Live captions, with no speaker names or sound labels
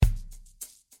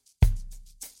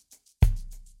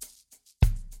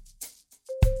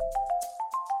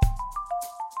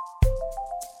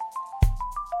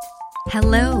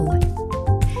Hello.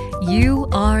 You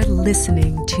are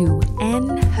listening to En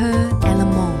Her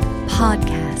Element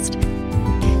podcast,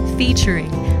 featuring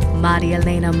Maria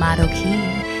Elena Marroquin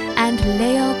and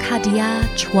Leo Kadia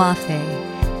Chwafe.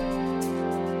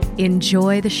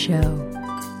 Enjoy the show.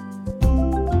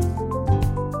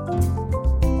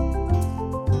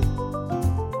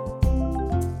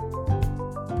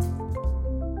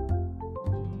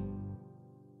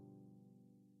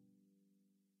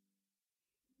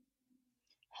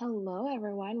 Hello,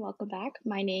 everyone. Welcome back.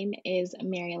 My name is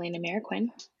Maria Elena Marroquin.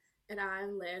 And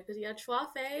I'm Leo Kadia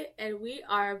Chwafe, and we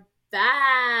are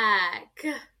back.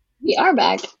 We are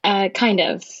back, kind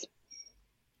of.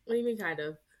 What do you mean, kind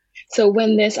of? So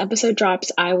when this episode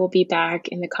drops, I will be back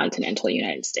in the continental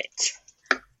United States.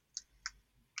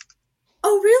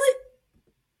 Oh, really?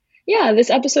 Yeah, this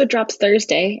episode drops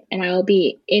Thursday, and I will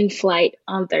be in flight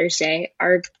on Thursday.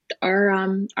 Our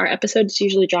episodes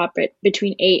usually drop at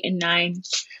between 8 and 9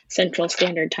 Central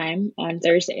Standard Time on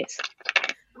Thursdays.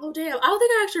 Oh, damn. I don't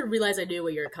think I actually realized I knew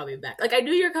when you were coming back. Like, I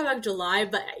knew you were coming back in July,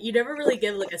 but you never really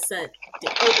give, like, a set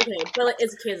date. Oh, okay. But, like,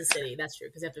 it's Kansas City. That's true.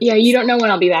 Because you don't know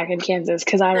when I'll be back in Kansas,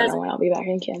 because I don't know when I'll be back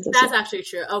in Kansas. That's actually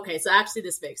true. Okay, so actually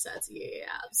this makes sense. Yeah.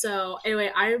 So,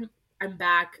 anyway, I'm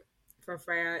back from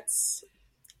France.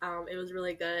 It was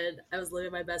really good. I was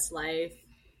living my best life.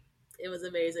 It was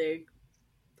amazing.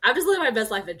 I'm just living my best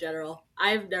life in general.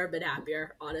 I've never been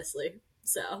happier, honestly.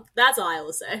 So that's all I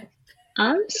will say.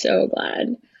 I'm so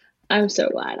glad. I'm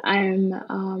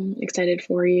excited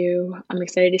for you. I'm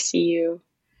excited to see you.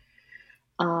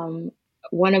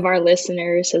 One of our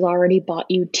listeners has already bought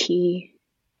you tea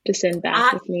to send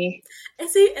back with me. And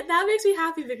see, and that makes me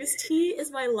happy because tea is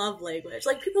my love language.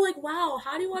 Like, people are like, wow,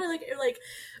 how do you want to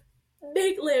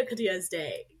make Leo Kadia's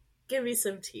day? Give me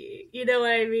some tea. You know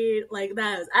what I mean? Like,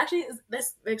 that is actually,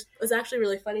 this was actually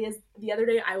really funny. Is the other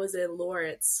day I was in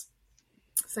Lawrence.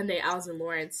 Sunday I was in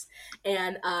Lawrence,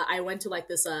 and I went to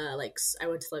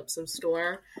some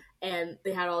store, and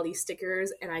they had all these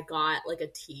stickers, and I got like a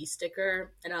tea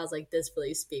sticker, and I was like, this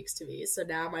really speaks to me. So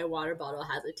now my water bottle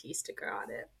has a tea sticker on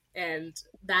it, and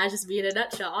that's just me in a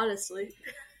nutshell, honestly.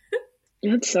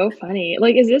 That's so funny.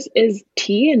 Like, is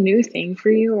tea a new thing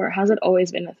for you, or has it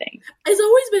always been a thing? It's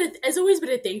always been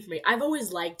a thing for me. I've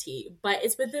always liked tea, but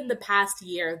it's within the past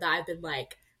year that I've been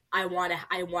like, I want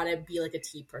to be like a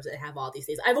tea person and have all these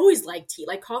things. I've always liked tea.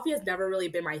 Like, coffee has never really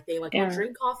been my thing. Like, I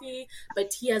drink coffee, but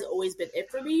tea has always been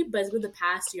it for me. But it's been the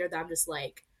past year that I'm just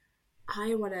like,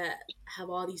 I want to have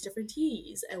all these different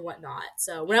teas and whatnot.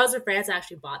 So when I was in France, I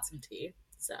actually bought some tea.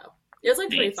 So it was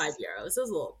like 25 euros. It was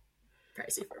a little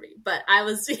pricey for me, but I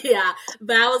was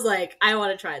like, I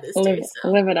want to try this tea. So.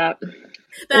 Live it up.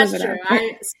 That's true.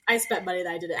 I spent money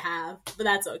that I didn't have, but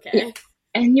that's okay. Yeah.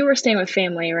 And you were staying with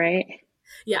family, right?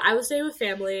 Yeah, I was staying with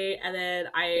family, and then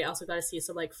I also got to see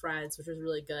some like friends, which was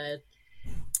really good.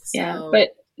 So, yeah, but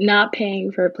not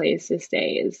paying for a place to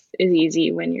stay is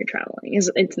easy when you're traveling.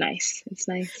 It's nice. It's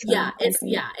nice. It's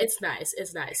nice.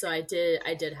 It's nice. So I did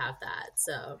have that.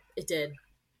 So it did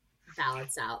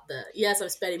balance out yes, I'm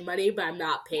spending money, but I'm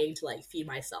not paying to like feed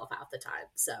myself half the time.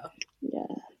 So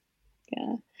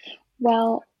yeah.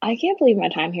 Well, I can't believe my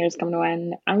time here is coming to an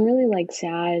end. I'm really like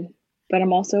sad, but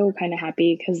I'm also kind of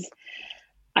happy because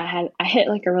I hit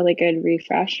like a really good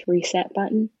reset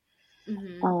button.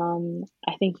 Mm-hmm.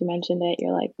 I think you mentioned it.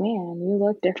 You're like, man, you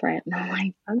look different. And I'm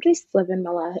like, I'm just living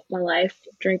my life,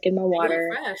 drinking my water. You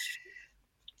look fresh.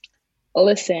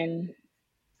 Listen,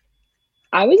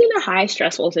 I was in a high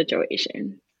stressful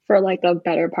situation for like the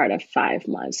better part of 5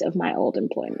 months of my old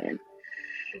employment.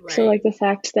 Right. So like the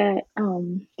fact that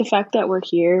we're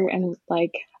here and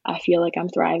like I feel like I'm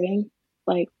thriving,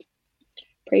 like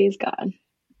praise God.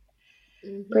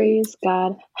 Mm-hmm. Praise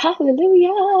God. Hallelujah.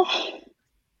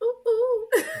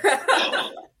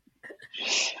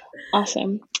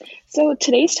 Awesome. So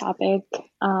today's topic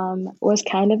was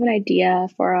kind of an idea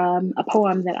for a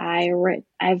poem that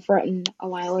I've written a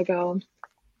while ago.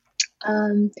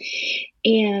 And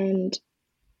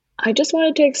I just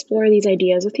wanted to explore these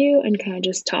ideas with you and kind of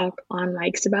just talk on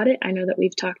mics about it. I know that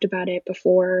we've talked about it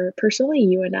before personally,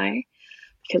 you and I,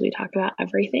 because we talk about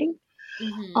everything.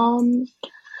 Mm-hmm.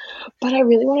 But I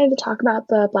really wanted to talk about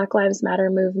the Black Lives Matter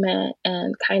movement,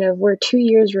 and kind of we're 2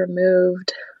 years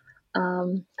removed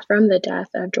from the death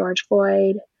of George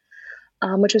Floyd,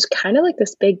 which was kind of like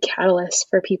this big catalyst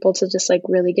for people to just like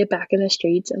really get back in the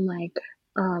streets and like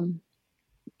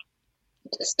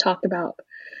just talk about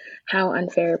how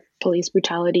unfair police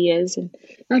brutality is, and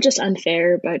not just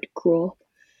unfair but cruel,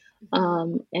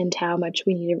 and how much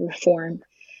we need to reform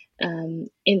in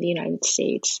the United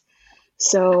States.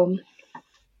 So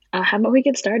how about we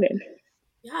get started?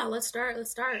 Yeah, let's start.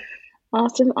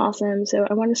 Awesome. So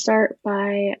I want to start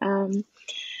by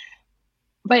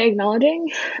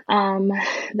acknowledging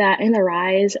that in the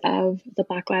rise of the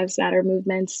Black Lives Matter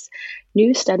movements,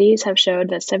 new studies have showed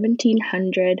that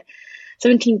 17,000,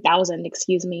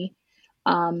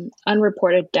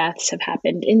 unreported deaths have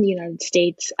happened in the United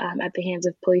States at the hands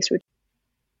of police.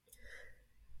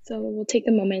 So we'll take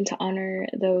a moment to honor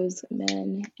those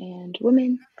men and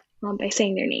women by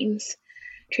saying their names.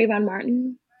 Trayvon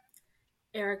Martin,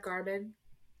 Eric Garman,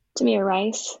 Tamir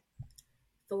Rice,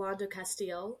 Philando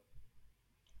Castile,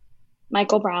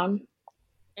 Michael Brown,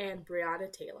 and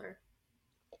Breonna Taylor.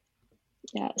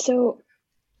 Yeah, so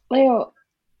Leo,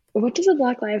 what does the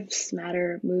Black Lives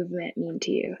Matter movement mean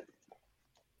to you?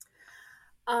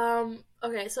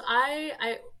 Okay, so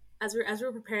I as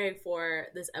we're preparing for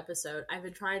this episode, I've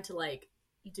been trying to like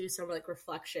do some like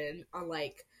reflection on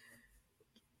like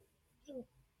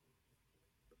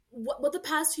what the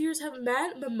past 2 years have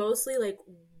meant, but mostly like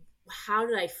how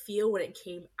did I feel when it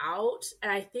came out?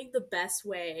 And I think the best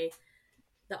way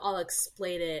that I'll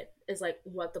explain it is like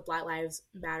what the Black Lives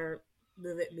Matter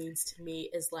movement means to me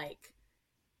is like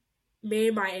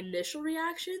maybe my initial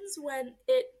reactions when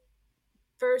it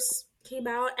first came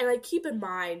out. And like keep in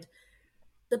mind,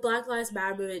 the Black Lives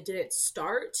Matter movement didn't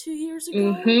start 2 years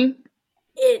ago. Mm-hmm.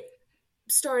 It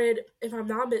started, if I'm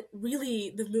not really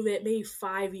the movement, maybe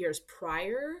 5 years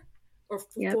prior, or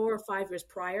 4 or 5 years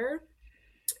prior,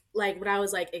 like when I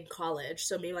was like in college.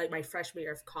 So maybe like my freshman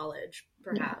year of college,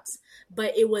 perhaps. Yeah.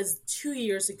 But it was 2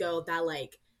 years ago that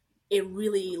like it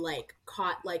really like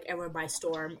caught like everyone by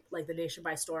storm, like the nation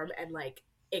by storm, and like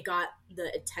it got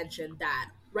the attention that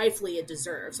rightfully it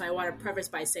deserves. So I want to preface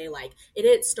by saying like it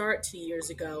didn't start 2 years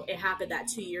ago. It happened that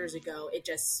 2 years ago. It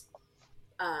just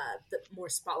the more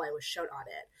spotlight was shown on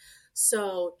it.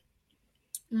 So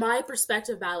my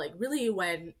perspective about like really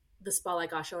when the spotlight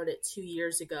got shown it 2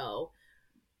 years ago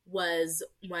was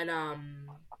when oh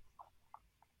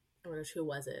my gosh, who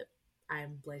was it?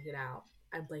 I'm blanking out.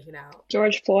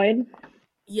 George Floyd.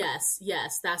 Yes,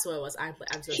 that's what it was. I'm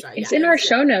so sorry. It's in our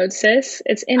show notes, sis.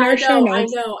 It's in our show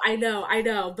notes. I know.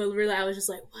 But really, I was just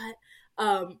like, what?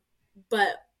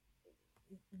 But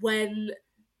when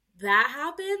that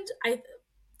happened,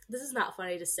 this is not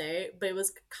funny to say, but it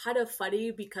was kind of funny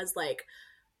because like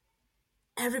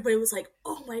everybody was like,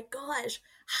 oh my gosh,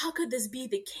 how could this be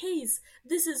the case?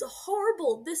 This is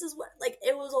horrible. This is what, like,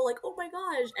 it was all like, oh my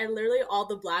gosh. And literally all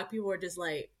the Black people were just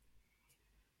like,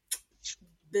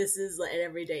 this is like an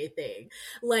everyday thing.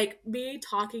 Like me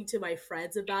talking to my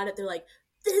friends about it, they're like,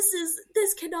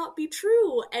 this cannot be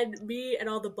true. And me and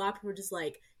all the Black people were just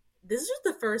like, this is just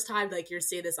the first time like you're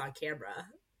seeing this on camera.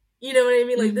 You know what I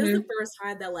mean? Like, This is the first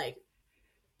time that, like,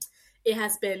 it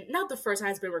has been, not the first time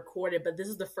it's been recorded, but this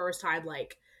is the first time,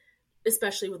 like,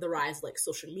 especially with the rise of, like,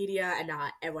 social media and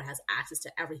now everyone has access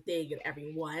to everything and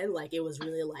everyone, like, it was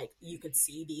really, like, you could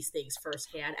see these things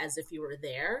firsthand as if you were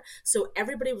there. So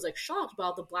everybody was, like, shocked, but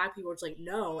all the Black people were just like,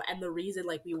 no. And the reason,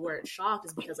 like, we weren't shocked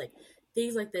is because, like,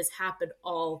 things like this happen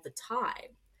all the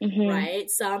time, right?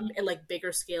 Some in, like,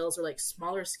 bigger scales or, like,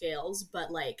 smaller scales,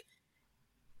 but, like,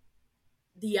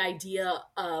 the idea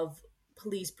of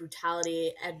police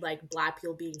brutality and like Black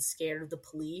people being scared of the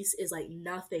police is like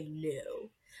nothing new.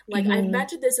 Like I've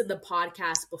mentioned this in the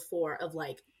podcast before of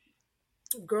like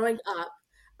growing up,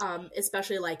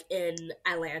 especially like in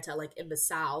Atlanta, like in the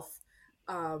South,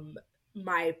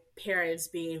 my parents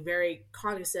being very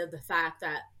cognizant of the fact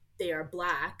that they are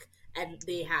Black and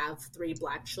they have 3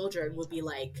 Black children would be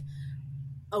like,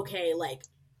 okay, like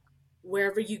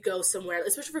wherever you go somewhere,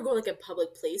 especially if we're going like in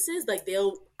public places, like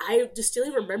I just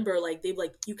still remember like they'd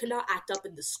like, you cannot act up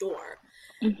in the store.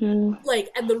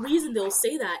 Like, and the reason they'll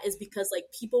say that is because like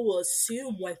people will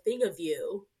assume one thing of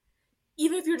you,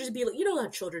 even if you're just be like, you know how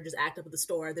children just act up at the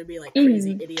store, they'd be like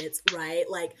crazy idiots, right?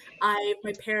 Like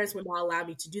my parents would not allow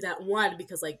me to do that. 1,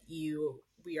 because like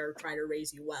we are trying to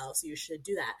raise you well, so you should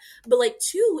do that. But like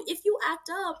 2, if you act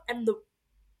up and the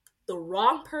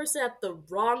wrong person at the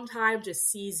wrong time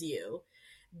just sees you,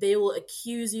 they will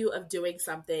accuse you of doing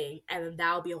something, and then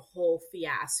that'll be a whole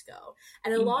fiasco.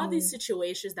 And a lot of these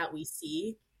situations that we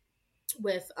see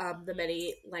with the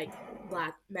many like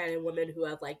Black men and women who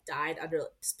have like died under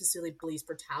specifically police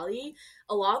brutality,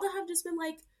 a lot of them have just been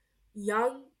like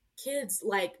young kids,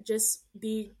 like just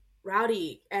being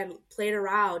rowdy and playing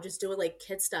around, just doing like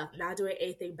kid stuff, not doing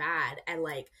anything bad, and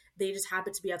like they just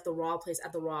happen to be at the wrong place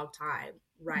at the wrong time,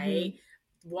 right?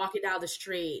 Walking down the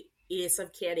street, eating some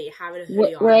candy, having a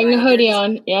hoodie on, wearing a hoodie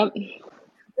on, yep.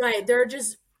 Right, they're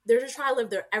just trying to live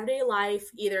their everyday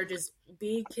life, either just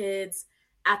being kids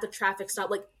at the traffic stop.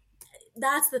 Like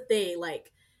that's the thing,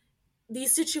 like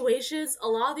these situations, a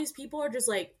lot of these people are just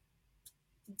like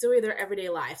doing their everyday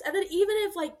lives. And then even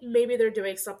if like maybe they're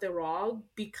doing something wrong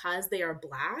because they are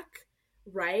Black,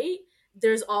 right?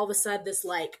 There's all of a sudden this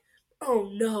like, oh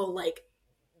no, like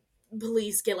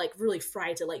police get like really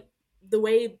frightened. Like the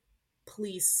way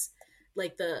police,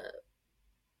 like the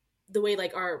way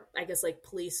like our, I guess like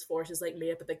police force is like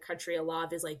made up of the country, a lot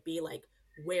of is like be like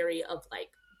wary of like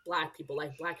Black people,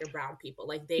 like Black and brown people,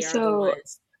 like they are the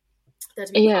ones that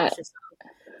to be cautious of.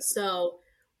 So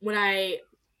when I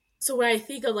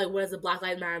think of like what does the Black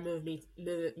Lives Matter movement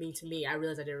mean to me, I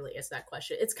realized I didn't really answer that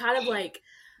question. It's kind of like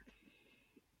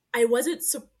I wasn't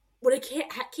when it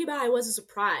came out, I wasn't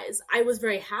surprised. I was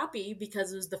very happy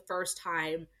because it was the first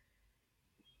time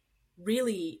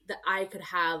really that I could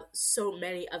have so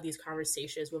many of these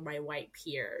conversations with my white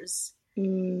peers.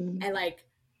 And like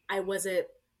I wasn't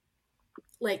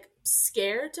like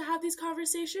scared to have these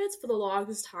conversations. For the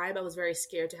longest time I was very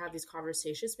scared to have these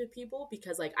conversations with people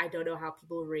because like I don't know how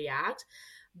people react.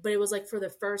 But it was like for the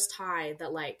first time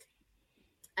that like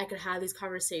I could have these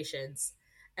conversations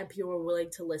and people were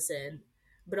willing to listen.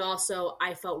 But also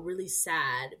I felt really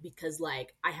sad because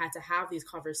like I had to have these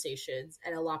conversations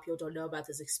and a lot of people don't know about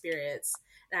this experience.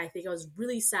 And I think I was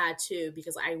really sad too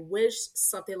because I wish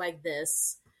something like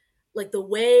this, like the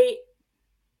way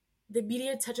the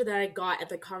media attention that I got at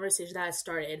the conversation that I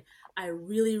started, I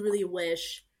really, really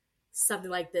wish something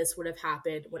like this would have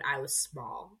happened when I was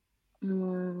small.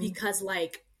 Because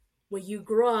like when you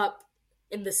grow up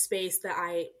in the space that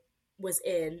I was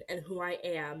in and who I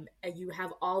am, and you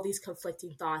have all these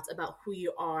conflicting thoughts about who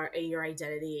you are and your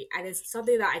identity, and it's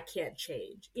something that I can't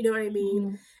change. You know what I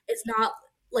mean? It's not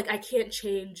like I can't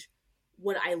change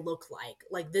what I look like.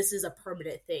 Like this is a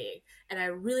permanent thing. And I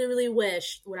really, really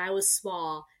wish when I was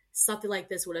small, something like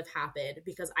this would have happened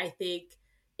because I think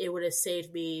it would have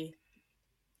saved me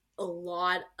a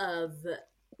lot of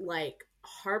like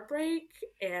heartbreak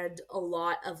and a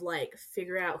lot of like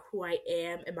figuring out who I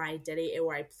am and my identity and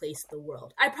where I place the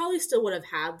world. I probably still would have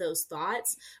had those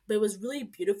thoughts, but it was really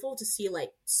beautiful to see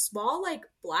like small like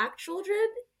Black children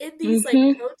in these like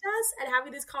protests and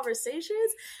having these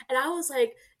conversations. And I was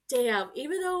like, damn,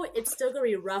 even though it's still gonna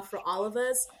be rough for all of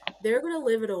us, they're gonna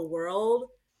live in a world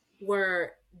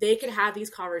where they can have these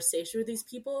conversations with these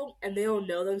people and they'll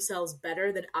know themselves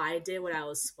better than I did when I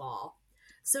was small.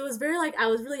 So it was very like, I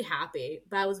was really happy,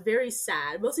 but I was very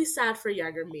sad, mostly sad for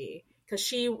younger me because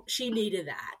she needed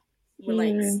that.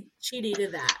 Like she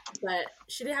needed that, but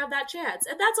she didn't have that chance,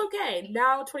 and that's okay.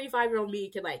 Now 25-year-old me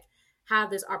can like have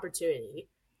this opportunity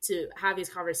to have these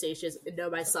conversations and know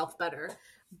myself better.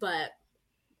 But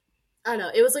I don't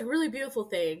know, it was like a really beautiful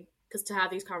thing because to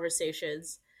have these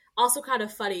conversations. Also kind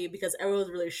of funny because everyone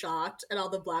was really shocked and all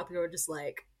the Black people were just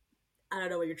like, I don't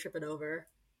know what you're tripping over,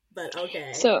 but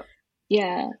okay. So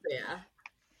yeah,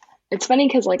 it's funny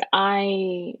because like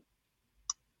I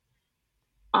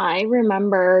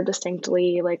remember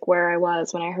distinctly like where I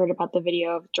was when I heard about the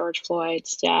video of George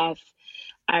Floyd's death.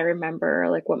 I remember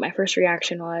like what my first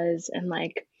reaction was, and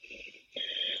like,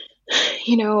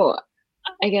 you know,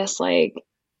 I guess like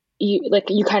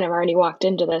you kind of already walked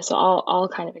into this, so I'll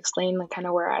kind of explain like kind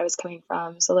of where I was coming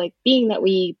from. So like being that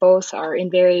we both are in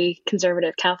very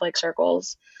conservative Catholic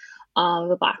circles,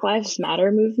 the Black Lives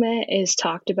Matter movement is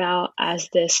talked about as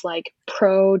this like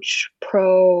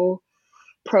pro-choice,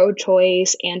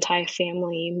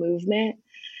 anti-family movement,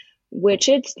 which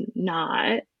it's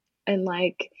not. And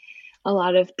like a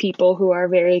lot of people who are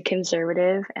very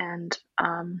conservative and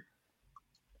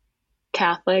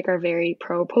Catholic are very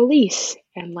pro-police,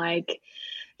 and like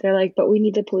they're like, but we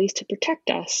need the police to protect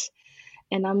us.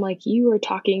 And I'm like, you are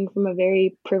talking from a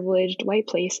very privileged white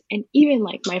place. And even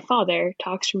like my father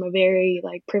talks from a very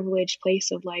like privileged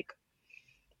place of like,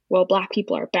 well, Black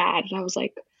people are bad. And I was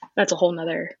like, that's a whole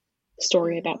nother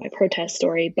story about my protest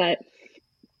story. But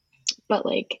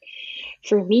like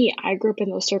for me, I grew up in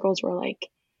those circles where like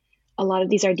a lot of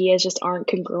these ideas just aren't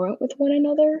congruent with one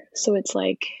another. So it's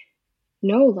like,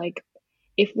 no, like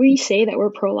if we say that we're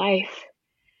pro-life,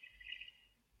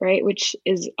 right, which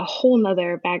is a whole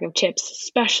nother bag of chips,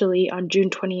 especially on June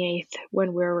 28th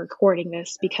when we're recording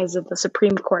this because of the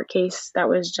Supreme Court case that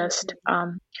was just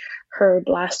heard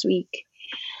last week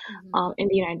in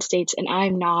the United States. And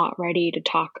I'm not ready to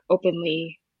talk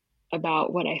openly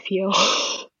about what I feel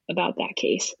about that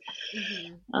case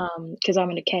because I'm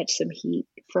going to catch some heat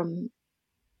from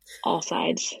all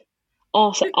sides.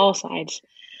 All sides.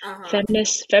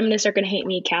 Feminists are going to hate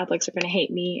me. Catholics are going to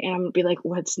hate me. And I'm going to be like,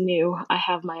 what's new? I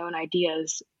have my own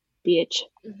ideas, bitch.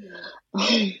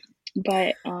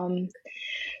 But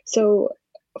so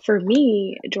for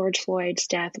me, George Floyd's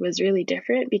death was really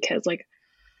different because like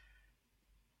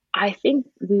I think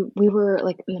we were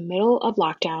like in the middle of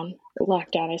lockdown.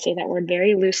 lockdown. I say that word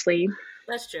very loosely.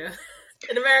 That's true.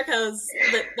 In America,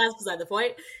 that's beside the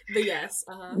point. But yes.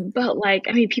 But like,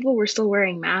 I mean, people were still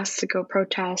wearing masks to go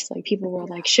protest. Like, people were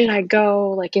like, should I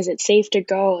go? Like, is it safe to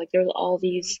go? Like, there was all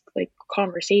these like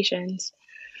conversations.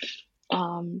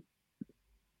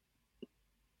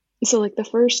 So like the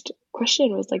first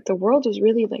question was like, the world was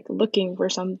really like looking for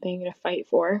something to fight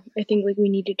for. I think like we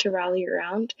needed to rally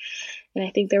around, and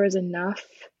I think there was enough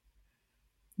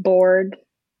bored,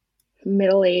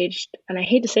 middle-aged, and I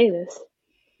hate to say this,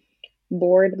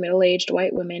 bored, middle-aged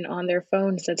white women on their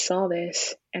phones that saw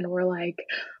this and were like,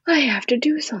 I have to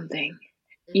do something,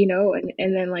 you know,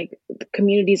 and then like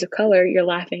communities of color, you're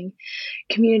laughing,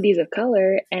 communities of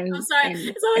color, and I'm sorry,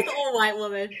 it's always the old white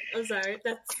woman. I'm sorry,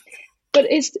 but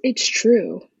it's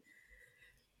true.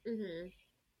 Mm-hmm.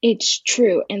 It's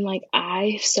true. And like,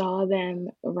 I saw them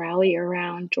rally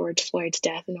around George Floyd's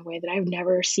death in a way that I've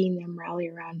never seen them rally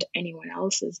around anyone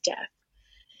else's death,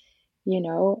 you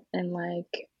know? And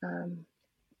like,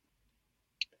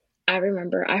 I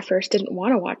remember I first didn't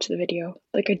want to watch the video.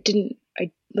 Like,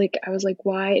 I was like,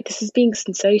 why? This is being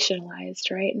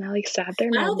sensationalized, right? And I like sat there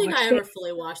and I don't think I ever ever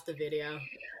fully watched the video.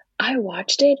 I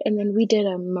watched it, and then we did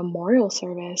a memorial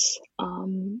service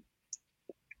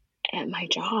at my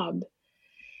job.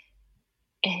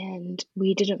 And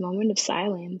we did a moment of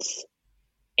silence,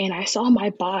 and I saw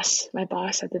my boss at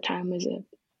the time was a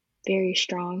very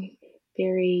strong,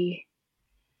 very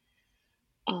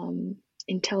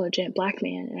intelligent Black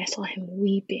man, and I saw him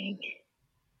weeping,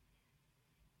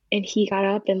 and he got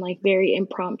up and like very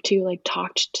impromptu like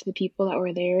talked to the people that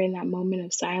were there in that moment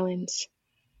of silence,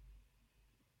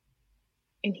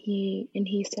 and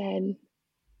he said,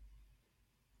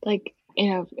 like,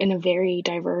 in a very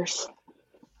diverse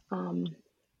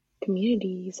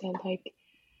community, he said, like,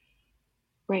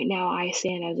 right now I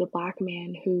stand as a Black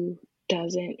man who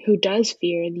does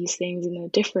fear these things in a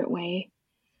different way,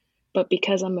 but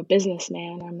because I'm a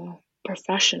businessman, I'm a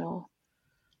professional,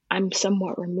 I'm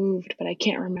somewhat removed, but I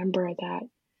can't remember that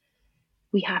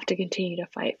we have to continue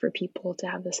to fight for people to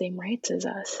have the same rights as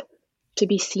us, to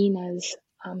be seen as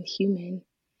human.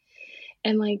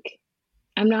 And like,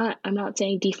 I'm not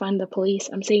saying defund the police.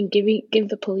 I'm saying give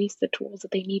the police the tools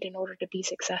that they need in order to be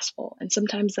successful. And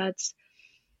sometimes that's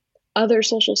other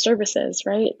social services,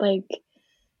 right? Like,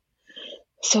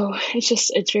 so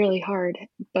it's really hard,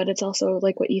 but it's also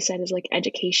like what you said is like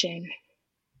education,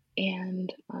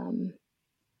 and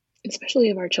especially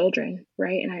of our children,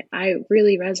 right? And I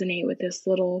really resonate with this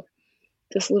little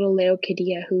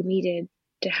Leocadia who needed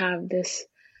to have this,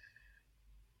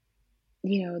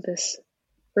 you know, this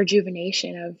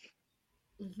rejuvenation of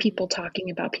people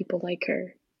talking about people like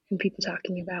her, and people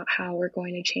talking about how we're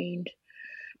going to change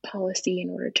policy in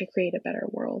order to create a better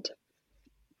world.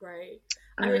 Right.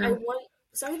 I want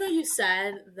something that you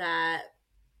said that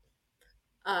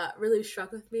really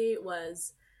struck with me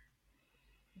was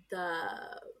the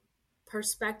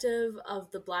perspective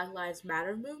of the Black Lives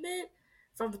Matter movement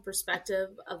from the perspective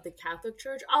of the Catholic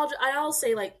Church. I'll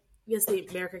say, like, yes, the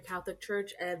American Catholic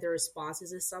Church and their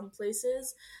responses in some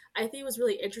places. I think it was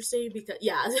really interesting because,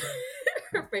 yeah.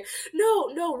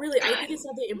 No, really, I think it's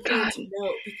something important to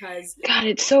note because... God,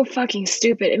 it's so fucking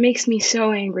stupid. It makes me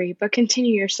so angry, but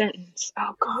continue your sentence.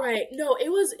 Oh, God. Right. No, it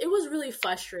was really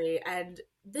frustrating, and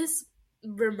this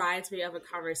reminds me of a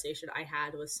conversation I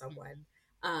had with someone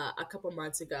a couple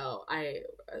months ago. I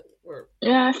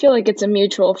feel like it's a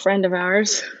mutual friend of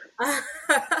ours.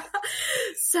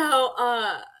 So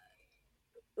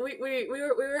we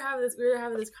were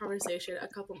having this conversation a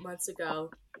couple months ago,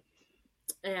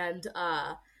 and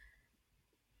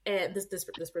this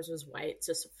person was white,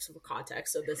 just for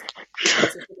context, so this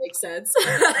makes sense.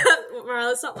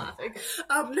 Marla, stop laughing.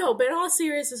 No, but in all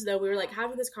seriousness though, we were like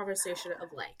having this conversation of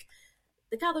like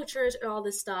the Catholic Church and all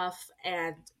this stuff,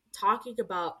 and talking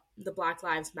about the Black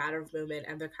Lives Matter movement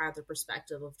and their kind of the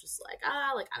perspective of just like,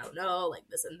 I don't know, like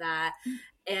this and that.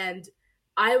 And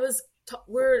I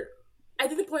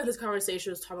think the point of this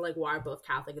conversation was talking like, why are both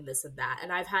Catholic and this and that.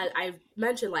 And I've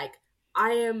mentioned like,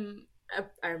 I am a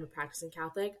practicing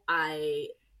Catholic. I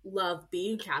love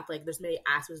being Catholic. There's many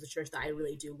aspects of the church that I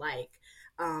really do like.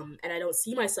 And I don't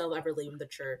see myself ever leaving the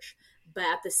church. But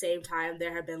at the same time,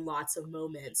 there have been lots of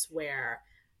moments where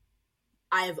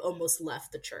I have almost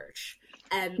left the church.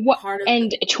 And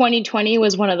 2020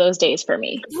 was one of those days for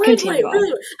me. Really.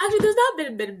 Actually, there's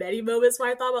not been many moments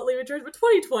where I thought about leaving church, but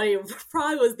 2020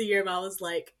 probably was the year where I was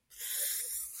like,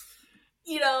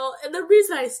 you know, and the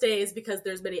reason I stay is because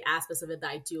there's many aspects of it that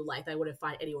I do like that I wouldn't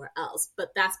find anywhere else. But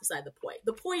that's beside the point.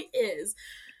 The point is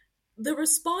the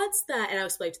response that, and I'll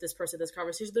explain to this person this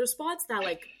conversation, the response that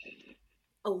like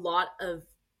a lot of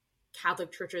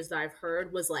Catholic churches that I've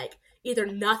heard was like either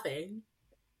nothing,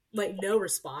 like no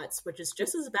response, which is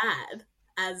just as bad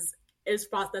as a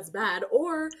response that's bad,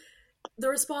 or the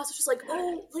response is just like,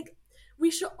 oh, like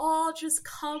we should all just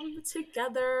come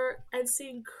together and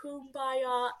sing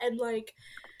Kumbaya. And like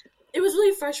it was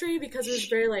really frustrating because it was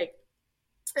very like,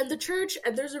 and the church,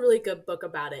 and there's a really good book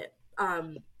about it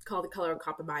called The Color of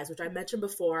Compromise, which I mentioned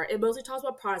before. It mostly talks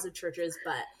about Protestant churches,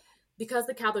 but because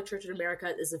the Catholic Church in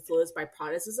America is influenced by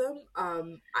Protestantism,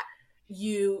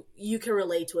 you can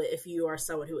relate to it if you are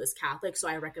someone who is Catholic, so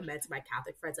I recommend to my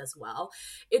Catholic friends as well.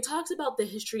 It talks about the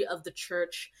history of the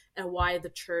church and why the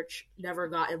church never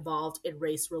got involved in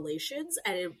race relations,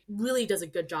 and it really does a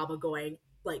good job of going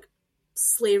like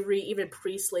slavery, even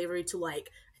pre-slavery, to like,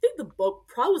 I think the book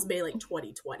probably was made like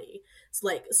 2020.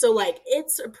 So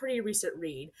it's a pretty recent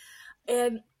read.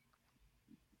 And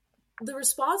the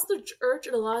response to the church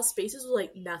in a lot of spaces was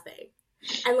like nothing.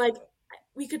 And like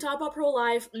we could talk about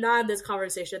pro-life, not in this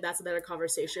conversation, that's another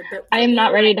conversation. But I am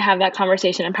not ready to have that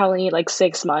conversation. I probably need like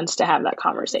 6 months to have that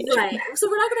conversation. Right. So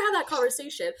we're not going to have that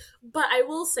conversation. But I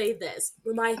will say this.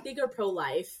 When I think of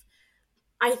pro-life,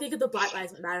 I think of the Black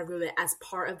Lives Matter movement as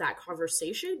part of that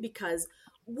conversation, because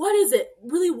what is it?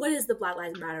 Really, what is the Black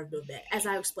Lives Matter movement? As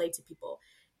I explained to people,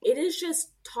 it is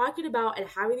just talking about and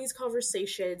having these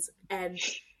conversations and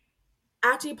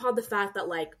acting upon the fact that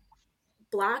like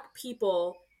Black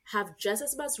people have just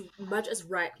as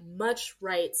much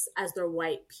rights as their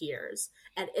white peers.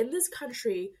 And in this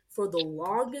country, for the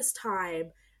longest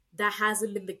time, that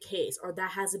hasn't been the case, or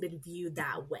that hasn't been viewed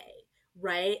that way,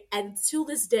 right? And to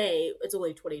this day, it's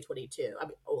only 2022. I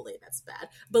mean, only, that's bad.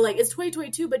 But like, it's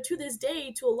 2022, but to this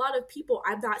day, to a lot of people,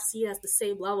 I'm not seen as the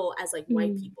same level as like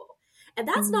white people. And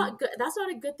that's not good. That's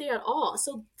not a good thing at all.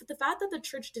 So the fact that the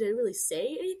church didn't really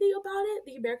say anything about it,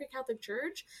 the American Catholic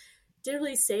Church didn't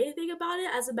really say anything about it.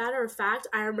 As a matter of fact,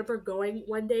 I remember going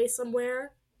one day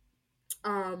somewhere,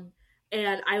 and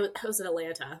I was in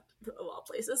Atlanta, of all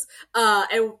places,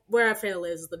 and where our family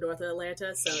lives is the north of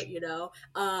Atlanta, so, you know,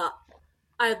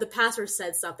 the pastor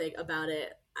said something about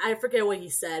it. I forget what he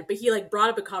said, but he like brought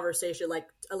up a conversation, like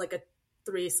a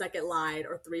 3-second line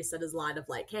or 3-sentence line of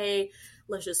like, hey,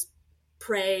 let's just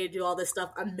pray, do all this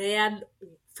stuff. A man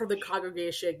from the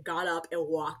congregation got up and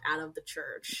walked out of the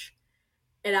church.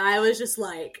 And I was just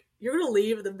like, you're going to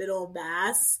leave in the middle of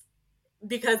mass?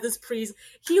 Because this priest,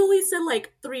 he only said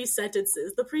like 3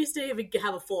 sentences. The priest didn't even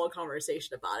have a full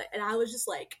conversation about it. And I was just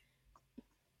like,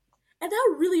 and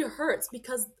that really hurts,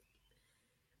 because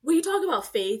when you talk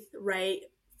about faith, right,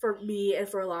 for me and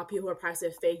for a lot of people who are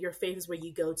practicing faith, your faith is where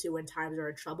you go to when times are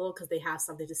in trouble because they have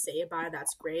something to say about it.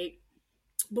 That's great.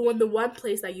 But when the one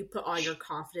place that you put all your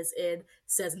confidence in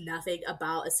says nothing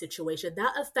about a situation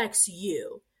that affects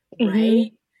you,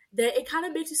 right? Then it kind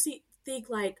of makes you think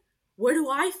like, where do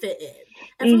I fit in?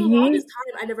 And for the longest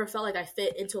time, I never felt like I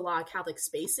fit into a lot of Catholic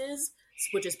spaces,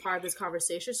 which is part of this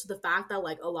conversation. So the fact that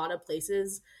like a lot of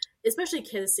places, especially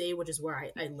Kansas City, which is where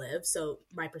I live, so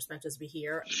my perspectives be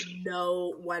here,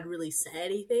 no one really said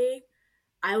anything.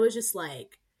 I was just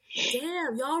like,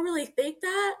 damn, y'all really think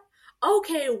that?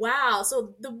 Okay, wow.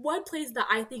 So the one place that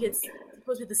I think it's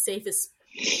supposed to be the safest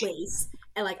place,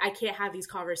 and like I can't have these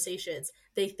conversations,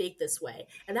 they think this way.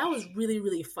 And that was really,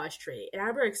 really frustrating. And I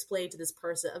remember explaining to this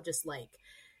person of just like,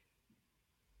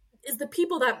 is the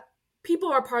people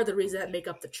are part of the reason that make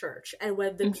up the church. And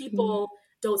when the people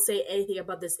don't say anything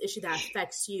about this issue that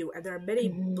affects you, and there are many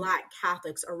Black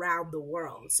Catholics around the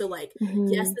world. So like,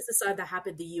 yes, this is something that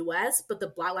happened in the US, but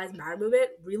the Black Lives Matter movement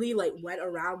really like went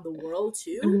around the world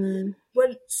too.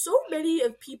 When so many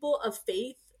of people of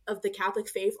faith, of the Catholic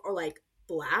faith, are like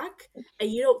Black, and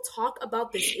you don't talk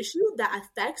about this issue that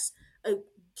affects a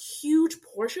huge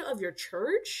portion of your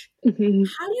church, how do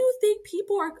you think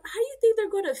they're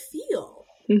going to feel?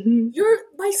 You're,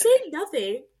 by saying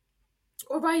nothing,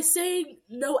 or by saying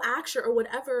no action or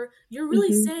whatever, you're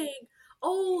really saying,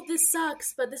 oh, this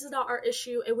sucks, but this is not our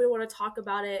issue, and we want to talk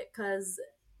about it because,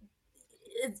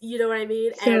 you know what I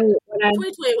mean? So and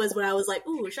 2020 was when I was like,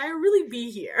 ooh, should I really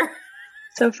be here?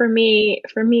 So for me,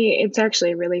 it's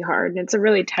actually really hard, and it's a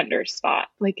really tender spot.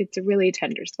 Like, it's a really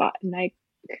tender spot, and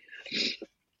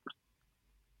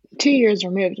 2 years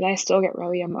removed, and I still get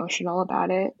really emotional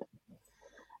about it,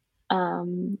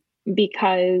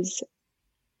 because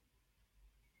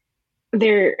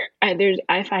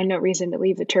I find no reason to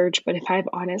leave the church, but if I've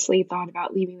honestly thought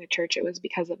about leaving the church, it was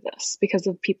because of this, because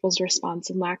of people's response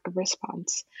and lack of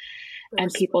response,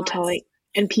 and people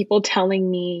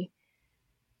telling me,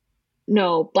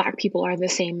 no, Black people are the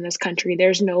same in this country.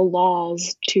 There's no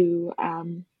laws to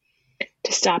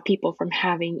stop people from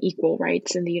having equal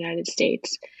rights in the United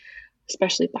States.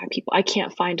 especially Black people, I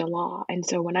can't find a law. And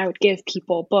so when I would give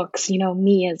people books, you know,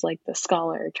 me as like the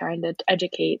scholar trying to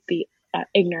educate the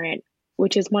ignorant,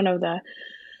 which is one of the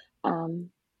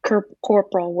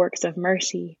corporal works of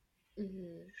mercy.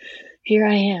 Mm-hmm. Here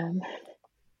I am.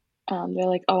 They're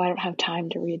like, oh, I don't have time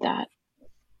to read that.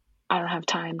 I don't have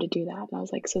time to do that. And I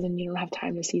was like, so then you don't have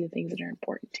time to see the things that are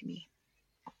important to me.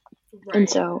 Right. And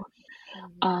so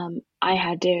I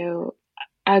had to,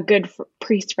 a good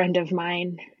priest friend of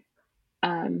mine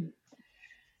kind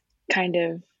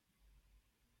of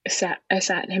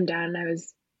sat him down, and I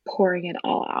was pouring it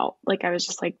all out. Like, I was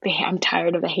just like, I'm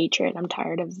tired of the hatred. I'm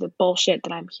tired of the bullshit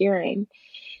that I'm hearing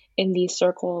in these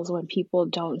circles when people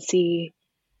don't see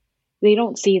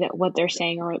that what they're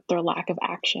saying or their lack of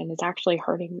action is actually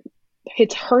hurting.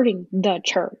 It's hurting the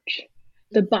church,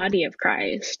 the body of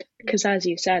Christ. Because as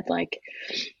you said, like,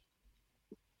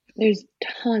 there's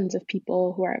tons of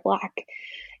people who are Black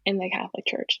in the Catholic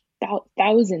Church,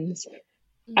 thousands.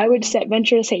 I would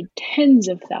venture to say tens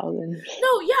of thousands.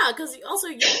 No, yeah, because you also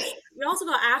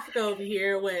got Africa over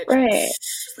here, which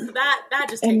that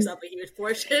just takes up a huge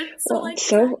portion.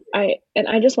 So I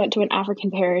just went to an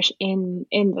African parish in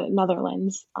the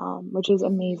Netherlands, which is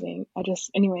amazing.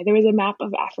 There was a map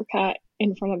of Africa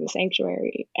in front of the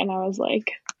sanctuary, and I was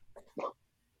like,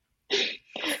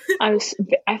 I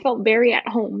felt very at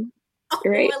home,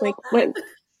 right?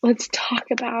 Let's talk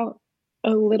about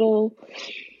a little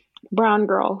brown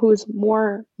girl who's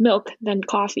more milk than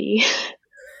coffee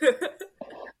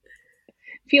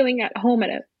feeling at home at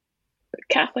a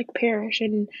Catholic parish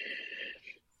in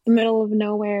the middle of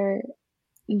nowhere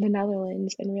in the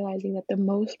Netherlands, and realizing that the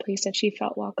most place that she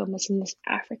felt welcome was in this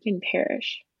African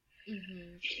parish.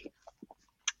 Mm-hmm.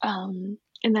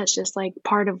 And that's just like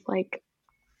part of, like,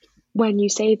 when you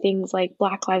say things like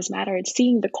Black Lives Matter, it's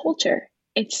seeing the culture.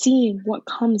 It's seeing what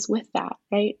comes with that,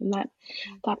 right? And that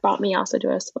brought me also to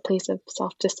a place of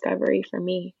self-discovery for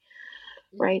me,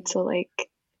 right? So, like,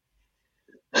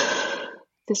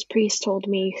 this priest told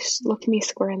me, looked me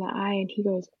square in the eye, and he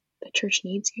goes, the church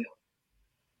needs you.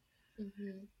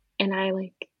 Mm-hmm. And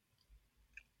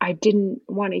I didn't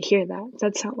want to hear that.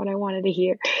 That's not what I wanted to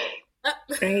hear,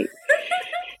 right?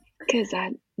 Because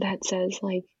that says,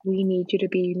 like, we need you to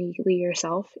be uniquely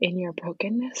yourself in your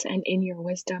brokenness and in your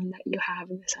wisdom that you have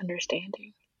in this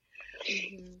understanding.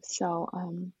 Mm-hmm. So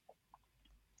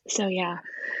yeah.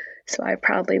 So I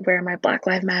probably wear my Black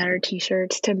Lives Matter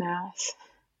t-shirts to mass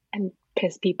and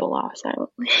piss people off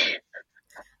silently.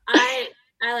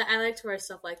 I like to wear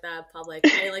stuff like that in public.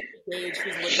 I like to gauge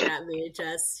who's looking at me,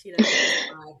 just, you know.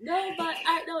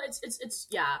 It's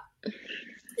yeah.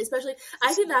 Especially,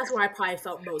 I think that's where I probably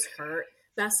felt most hurt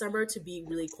that summer, to be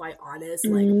really quite honest.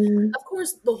 Like, of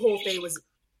course, the whole thing was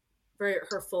very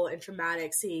hurtful and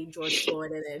traumatic, seeing George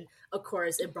Floyd, and then, of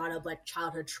course, it brought up, like,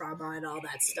 childhood trauma and all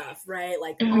that stuff, right?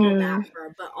 Like, all that.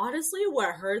 But honestly,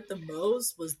 what hurt the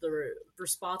most was the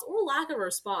response, or lack of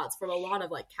response, from a lot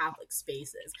of, like, Catholic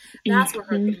spaces. That's what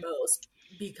hurt the most,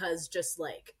 because just,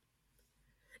 like,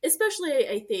 especially,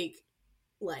 I think,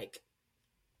 like,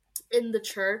 in the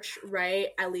church, right?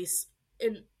 At least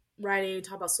in writing,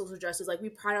 talk about social justice, like, we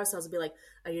pride ourselves to be like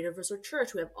a universal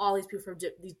church. We have all these people from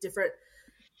these different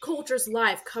cultures,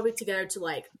 life coming together to,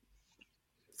 like,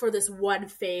 for this one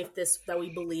faith, this that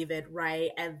we believe in,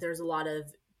 right? And there's a lot of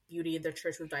beauty in the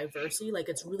church with diversity. Like,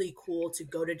 it's really cool to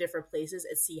go to different places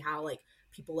and see how, like,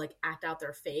 people, like, act out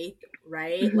their faith,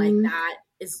 right? Mm-hmm. Like, that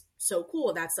is so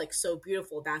cool. That's, like, so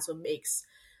beautiful. That's what makes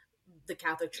the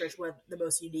Catholic Church one of the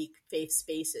most unique faith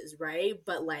spaces, right?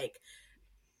 But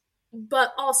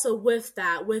also with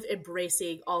that, with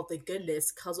embracing all the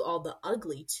goodness comes all the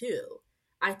ugly too.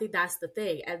 I think that's the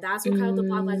thing, and that's what kind of the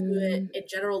Black Lives Movement in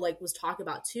general, like, was talking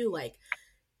about too. Like,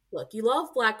 look, you love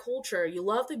Black culture, you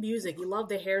love the music, you love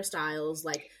the hairstyles,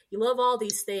 like, you love all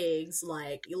these things,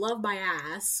 like, you love my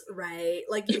ass, right?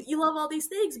 Like, you love all these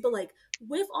things, but, like,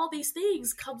 with all these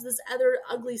things comes this other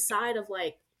ugly side of,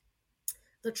 like,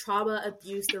 the trauma,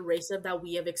 abuse, the racism that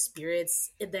we have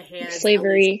experienced in the hands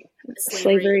slavery,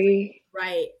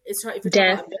 right? It's if you're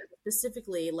death, talking about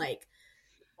specifically, like,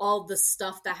 all the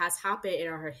stuff that has happened in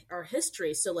our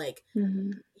history. So, like,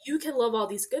 you can love all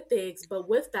these good things, but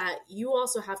with that, you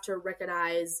also have to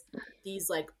recognize these,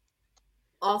 like,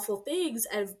 awful things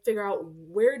and figure out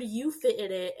where do you fit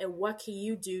in it, and what can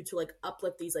you do to, like,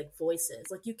 uplift these, like, voices.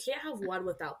 Like, you can't have one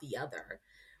without the other.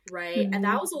 Right. And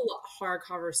that was a hard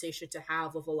conversation to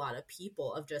have with a lot of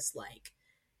people, of just, like,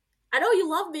 I know you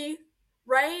love me,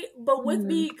 right? But with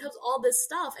me comes all this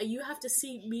stuff, and you have to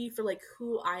see me for, like,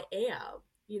 who I am.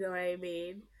 You know what I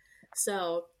mean?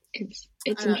 So it's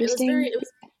interesting.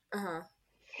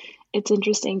 It's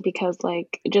interesting because,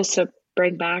 like, just so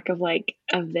bring back of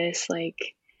this,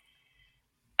 like,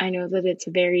 I know that it's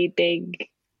a very big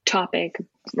topic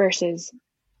versus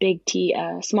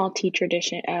small T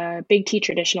tradition, big T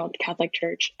traditional Catholic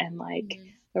Church, and like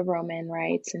the Roman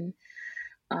rites, and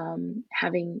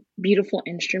having beautiful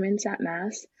instruments at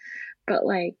Mass. But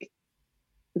like,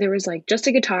 there was like just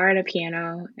a guitar and a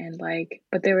piano, and like,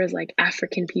 but there was like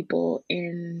African people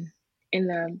in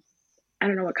the, I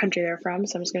don't know what country they're from,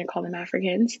 so I'm just going to call them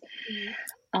Africans.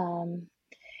 And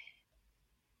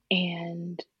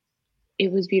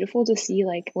it was beautiful to see,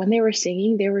 like, when they were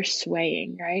singing, they were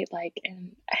swaying, right? Like,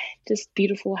 and just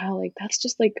beautiful how, like, that's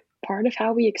just like part of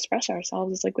how we express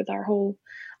ourselves, is like with our whole,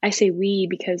 I say we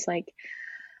because like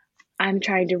I'm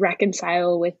trying to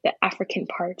reconcile with the African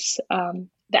parts,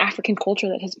 the African culture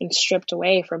that has been stripped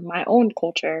away from my own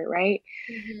culture, right?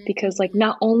 Because like,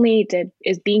 not only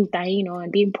is being Taino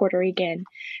and being Puerto Rican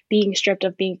being stripped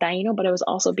of being Taino, but it was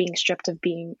also being stripped of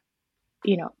being,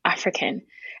 African.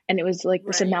 And it was like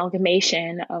this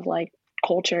amalgamation of like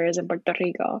cultures in Puerto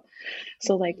Rico.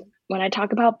 So like, when I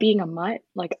talk about being a mutt,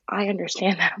 like, I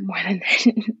understand that more than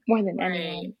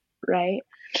anyone, right?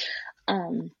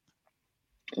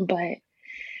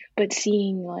 But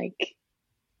seeing like,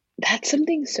 that's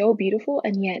something so beautiful,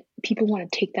 and yet people want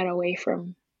to take that away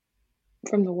from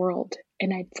the world.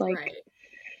 And it's like,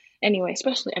 anyway,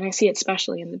 especially, and I see it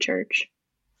especially in the church.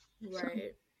 Right. So.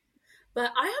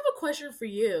 But I have a question for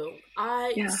you.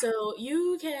 So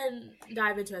you can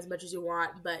dive into as much as you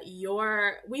want, but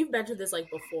we've mentioned this like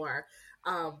before,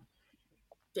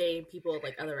 dating people of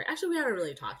like other, actually we haven't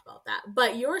really talked about that,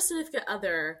 but your significant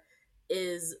other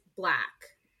is Black.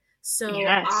 So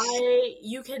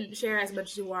you can share as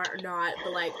much as you want or not,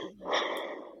 but like,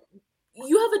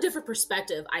 you have a different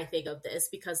perspective, I think, of this,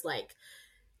 because like,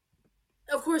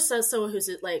 of course, as someone who's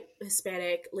like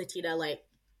Hispanic, Latina, like,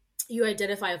 you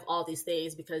identify with all these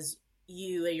things because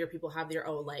you and your people have their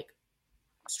own like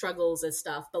struggles and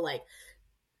stuff. But like,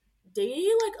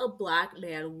 dating like a Black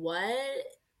man, what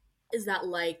is that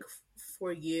like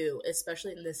for you,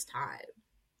 especially in this time?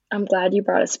 I'm glad you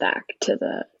brought us back to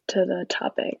the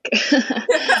topic. Because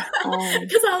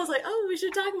I was like, oh, we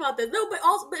should talk about this. No, but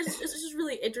it's just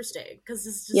really interesting because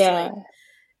it's just like,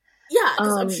 yeah,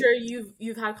 because I'm sure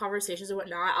you've had conversations and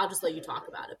whatnot. I'll just let you talk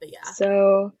about it, but yeah.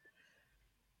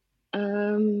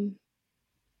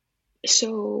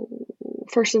 So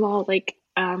first of all, like,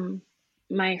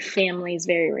 my family is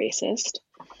very racist.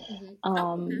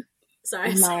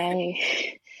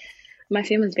 Sorry. My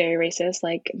family is very racist.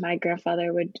 Like, my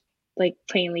grandfather would like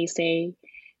plainly say,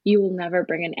 "You will never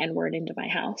bring an N-word into my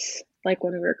house." Like,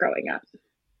 when we were growing up,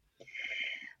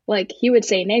 like, he would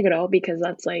say negro because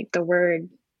that's like the word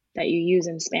that you use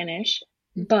in Spanish,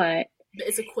 but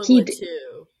it's equivalent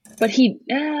to. But I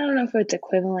don't know if it's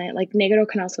equivalent. Like, negro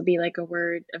can also be like a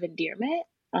word of endearment.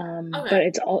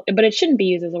 But it shouldn't be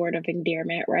used as a word of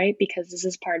endearment, right? Because this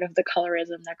is part of the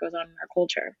colorism that goes on in our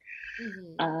culture.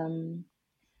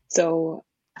 So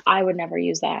I would never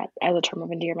use that as a term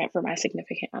of endearment for my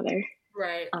significant other.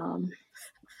 Right.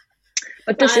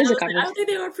 But this is a conversation. I don't think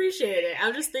they would appreciate it.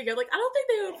 I'm just thinking, like, I don't think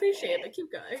they would appreciate it, but keep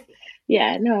going.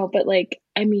 Yeah, no, but like,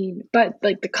 I mean, but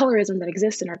like the colorism that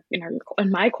exists in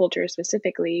my culture,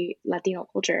 specifically Latino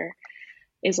culture,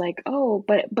 is like, oh,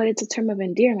 but it's a term of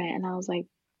endearment. And I was like,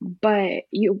 but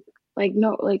you, like,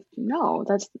 no, we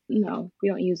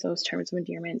don't use those terms of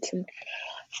endearment. And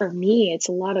for me,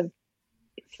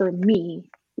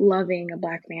 loving a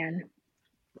Black man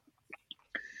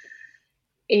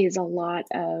is a lot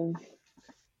of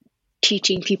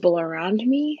teaching people around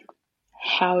me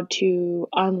how to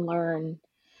unlearn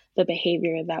the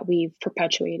behavior that we've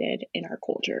perpetuated in our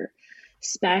culture,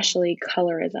 especially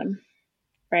colorism,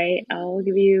 right? I'll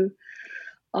give you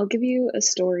a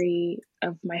story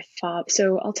of my father.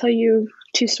 So I'll tell you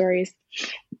two stories,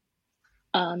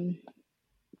 and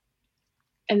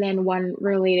then one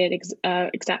related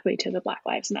exactly to the Black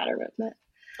Lives Matter movement.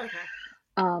 Okay.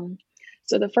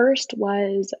 So the first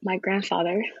was my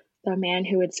grandfather, the man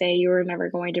who would say, "You were never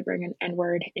going to bring an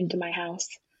N-word into my house."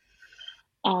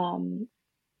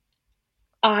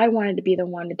 I wanted to be the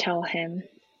one to tell him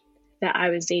that I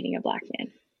was dating a Black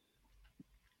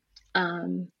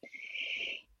man.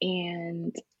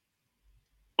 And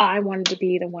I wanted to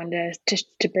be the one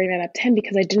to bring that up to him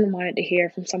because I didn't want it to hear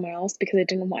from someone else, because I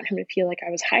didn't want him to feel like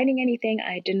I was hiding anything.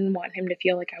 I didn't want him to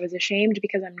feel like I was ashamed,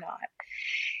 because I'm not.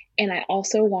 And I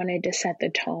also wanted to set the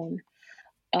tone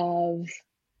of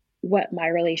what my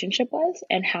relationship was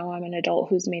and how I'm an adult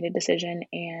who's made a decision,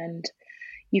 and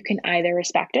you can either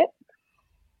respect it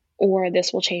or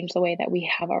this will change the way that we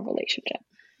have our relationship.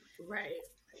 Right.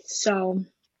 So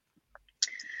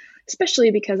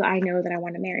especially because I know that I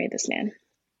want to marry this man.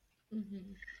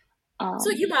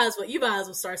 So you might as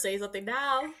well start saying something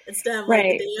now instead of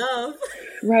right. the day of.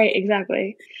 Right,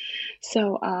 exactly.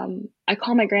 So I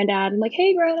call my granddad. I'm like,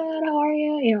 hey, granddad, how are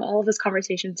you? You know, all of his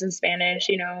conversations in Spanish,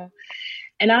 you know,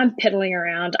 and I'm piddling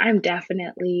around. I'm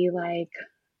definitely like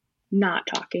not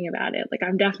talking about it. Like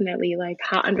I'm definitely like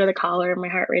hot under the collar. My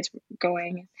heart rate's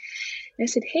going. And I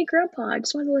said, hey, grandpa, I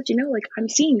just wanted to let you know, like, I'm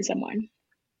seeing someone.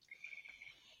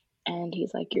 And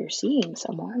he's like, you're seeing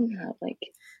someone? And I was like,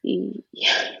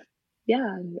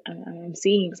 yeah, I'm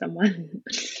seeing someone.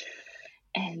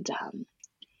 And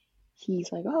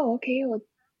he's like, oh, okay, well,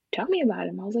 tell me about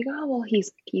him. I was like, oh, well,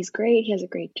 he's great. He has a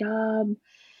great job.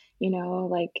 You know,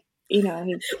 like, you know,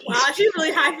 wow, she's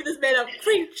really hyping this man up.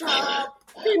 Great job,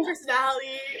 great personality,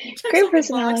 great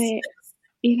personality.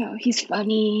 You know, he's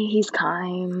funny, he's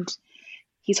kind,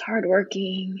 he's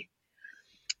hardworking.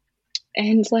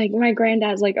 And like my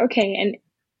granddad's like, okay. And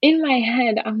in my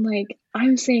head, I'm like,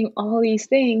 I'm saying all these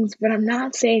things, but I'm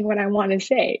not saying what I want to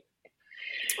say.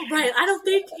 Right. I don't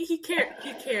think he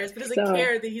cares, but doesn't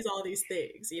care that he's all these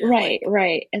things. You know? Right,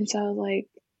 right. And so I was like,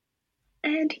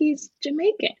 and he's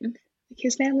Jamaican.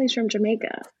 His family's from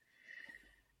Jamaica.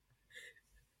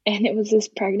 And it was this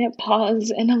pregnant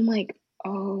pause. And I'm like,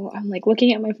 oh, I'm like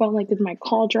looking at my phone, like, did my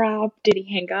call drop? Did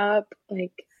he hang up?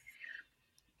 Like,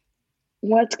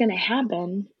 what's going to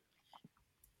happen?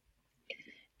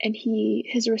 And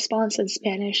his response in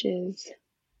Spanish is,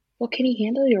 well, can he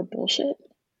handle your bullshit?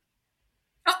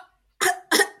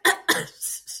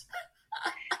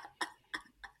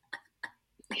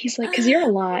 He's like, because you're a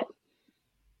lot.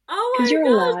 Oh my gosh,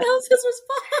 that was his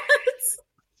response.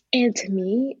 And to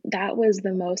me, that was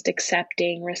the most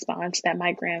accepting response that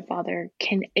my grandfather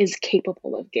is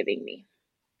capable of giving me.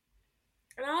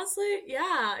 And honestly,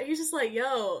 yeah, he's just like,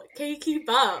 yo, can you keep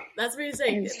up? That's what he's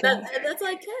saying. And that's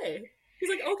like, hey. He's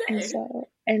like, okay.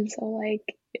 And so like,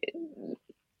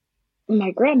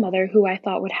 my grandmother, who I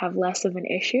thought would have less of an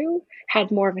issue,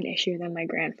 had more of an issue than my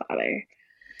grandfather.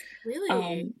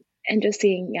 Really? And just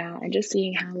seeing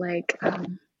how like,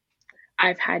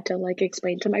 I've had to like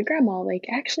explain to my grandma, like,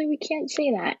 actually, we can't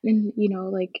say that. And, you know,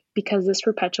 like, because this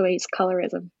perpetuates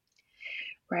colorism,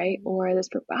 right? Or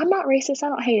I'm not racist. I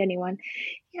don't hate anyone.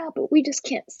 Yeah, but we just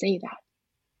can't say that,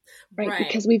 right?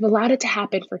 Because we've allowed it to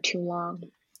happen for too long.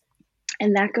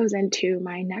 And that goes into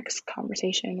my next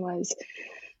conversation, was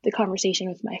the conversation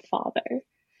with my father.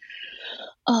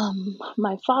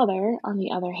 My father, on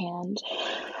the other hand,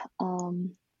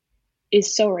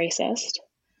 is so racist.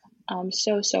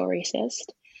 So racist.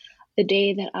 The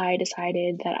day that I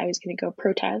decided that I was going to go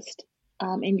protest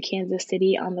in Kansas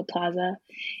City on the plaza,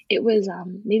 it was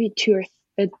maybe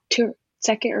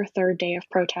second or third day of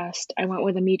protest. I went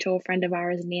with a mutual friend of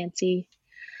ours, Nancy.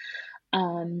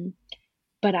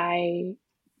 But I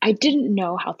didn't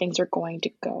know how things are going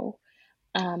to go.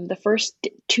 The first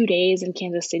 2 days in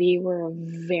Kansas City were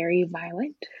very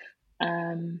violent.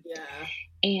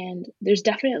 And there's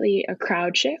definitely a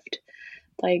crowd shift.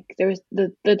 Like, there was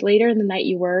the later in the night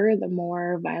you were, the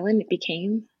more violent it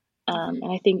became. And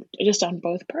I think just on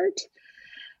both parts,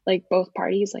 like both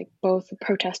parties, like both the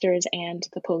protesters and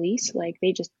the police, like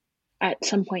they just, at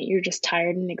some point you're just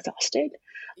tired and exhausted.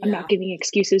 Yeah. I'm not giving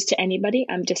excuses to anybody.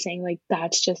 I'm just saying, like,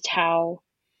 that's just how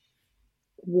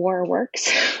war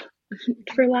works,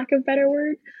 for lack of a better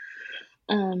word.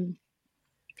 And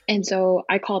so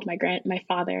I called my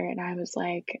father, and I was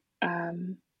like,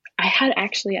 I had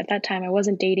actually, at that time, I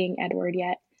wasn't dating Edward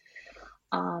yet.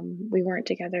 We weren't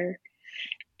together.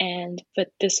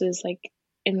 But this was like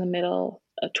in the middle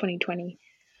of 2020,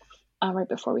 right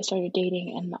before we started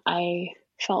dating. And I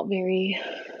felt very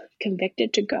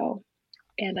convicted to go.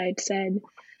 And I'd said,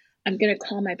 I'm going to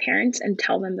call my parents and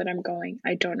tell them that I'm going.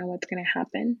 I don't know what's going to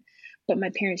happen, but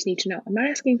my parents need to know. I'm not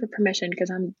asking for permission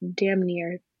because I'm damn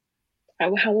near,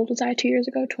 how old was I 2 years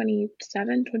ago?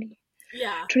 27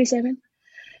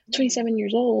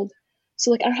 years old. So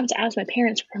like, I don't have to ask my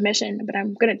parents for permission, but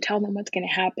I'm going to tell them what's going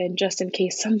to happen just in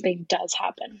case something does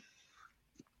happen.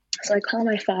 So I call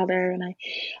my father and I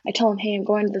tell him, hey, I'm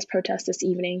going to this protest this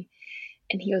evening.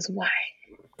 And he goes, why?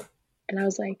 And I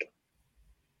was like,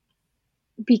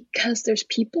 because there's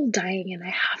people dying and I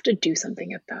have to do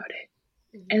something about it.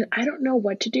 Mm-hmm. And I don't know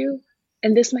what to do.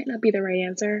 And this might not be the right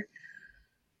answer,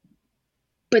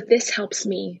 but this helps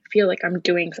me feel like I'm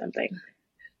doing something.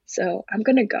 So I'm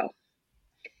going to go.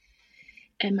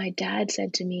 And my dad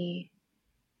said to me,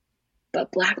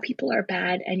 but Black people are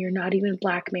bad and you're not even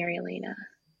Black, Mary Elena.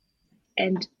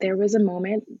 And there was a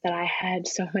moment that I had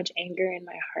so much anger in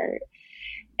my heart.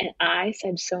 And I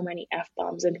said so many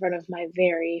F-bombs in front of my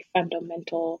very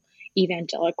fundamental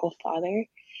evangelical father.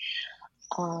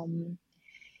 And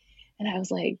I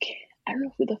was like, I don't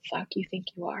know who the fuck you think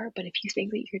you are, but if you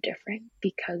think that you're different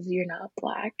because you're not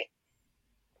Black,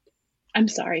 I'm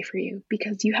sorry for you,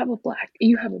 because you have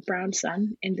a brown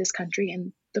son in this country,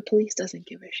 and the police doesn't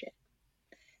give a shit.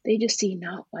 They just see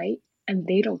not white, and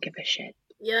they don't give a shit.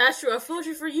 Yeah, that's true.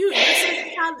 Unfortunately for you, your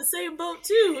son's kind of the same boat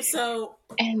too. So.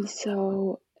 And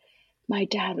so my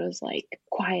dad was like,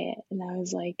 quiet, and I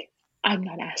was like, I'm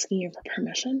not asking you for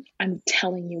permission. I'm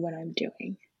telling you what I'm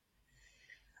doing.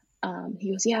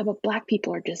 He goes, yeah, but Black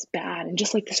people are just bad, and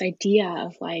just like this idea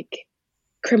of like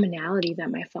criminality that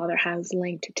my father has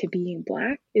linked to being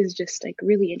Black is just like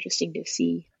really interesting to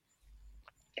see.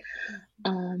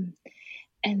 And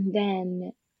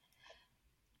then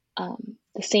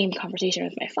the same conversation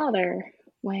with my father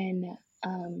when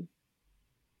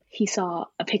he saw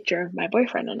a picture of my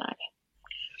boyfriend and I.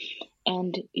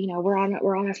 And we're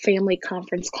on a family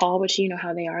conference call, which you know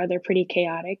how they are. They're pretty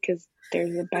chaotic because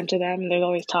there's a bunch of them and they're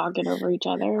always talking over each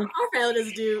other. Our family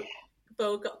doesn't do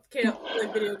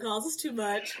like video calls. It's too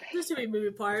much. There's too many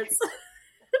moving parts.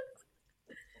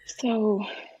 So.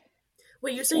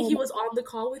 Wait, you're saying he was on the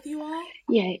call with you all?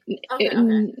 Yeah. Okay.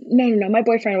 No. My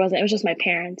boyfriend wasn't. It was just my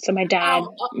parents. So my dad,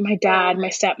 my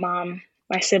stepmom,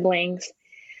 my siblings.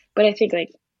 But I think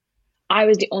like I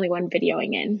was the only one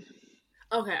videoing in.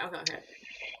 Okay.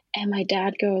 And my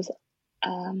dad goes,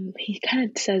 he kind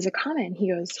of says a comment. He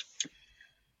goes,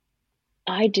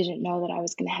 I didn't know that I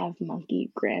was going to have monkey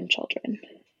grandchildren.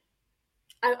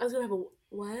 I was going to have a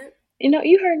what?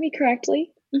 You heard me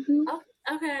correctly. Mm-hmm. Oh,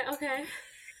 okay.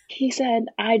 He said,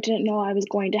 I didn't know I was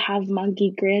going to have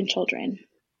monkey grandchildren.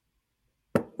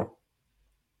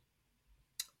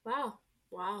 Wow.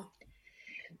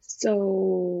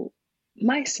 So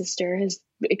my sister has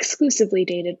exclusively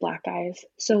dated Black guys.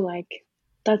 So like,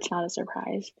 that's not a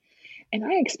surprise. And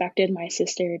I expected my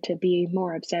sister to be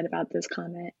more upset about this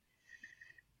comment.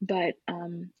 But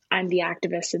I'm the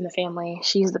activist in the family.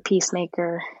 She's the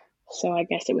peacemaker. So I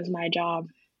guess it was my job.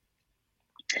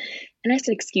 And I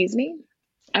said, excuse me,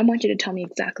 I want you to tell me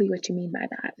exactly what you mean by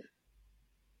that.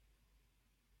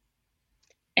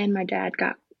 And my dad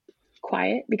got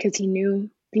quiet because he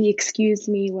knew the excuse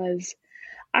me was,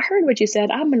 I heard what you said.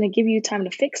 I'm going to give you time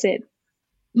to fix it.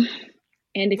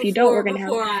 And if you don't, we're going to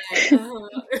have...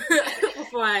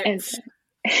 Before I...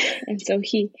 And so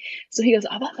he goes,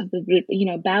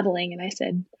 babbling. And I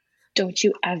said, don't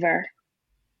you ever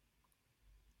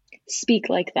speak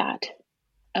like that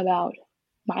about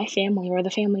my family or the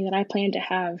family that I plan to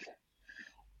have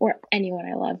or anyone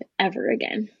I love ever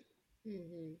again.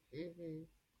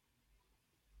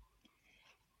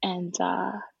 And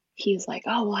he's like,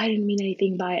 oh, well, I didn't mean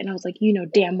anything by it. And I was like, you know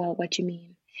damn well what you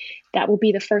mean. That will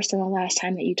be the first and the last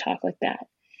time that you talk like that.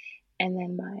 And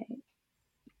then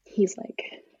he's like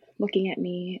looking at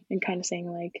me and kind of saying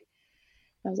like,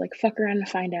 I was like, fuck around and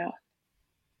find out.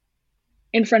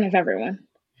 In front of everyone.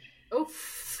 Oh,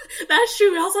 that's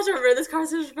true. We also have to remember this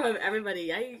conversation in front of everybody.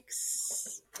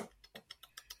 Yikes.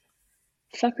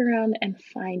 Fuck around and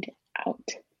find out.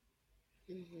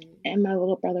 And my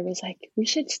little brother was like, we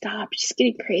should stop just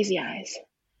getting crazy eyes.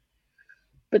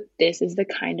 But this is the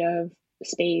kind of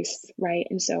space, right?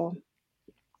 And so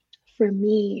for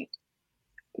me,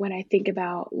 when I think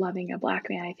about loving a Black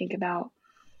man, I think about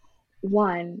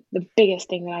one, the biggest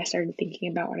thing that I started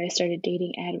thinking about when I started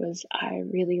dating Ed was I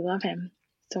really love him.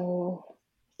 So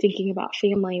thinking about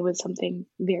family was something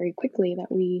very quickly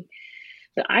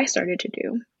that I started to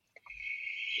do.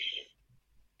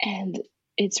 And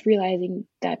it's realizing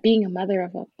that being a mother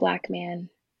of a Black man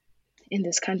in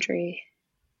this country,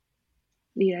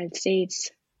 the United States,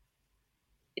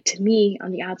 to me,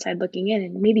 on the outside looking in,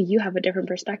 and maybe you have a different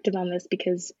perspective on this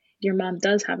because your mom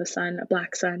does have a son, a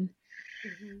Black son.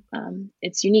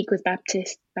 It's unique with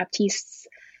Baptiste's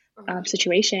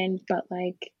situation, but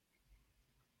like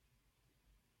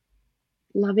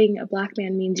loving a Black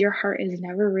man means your heart is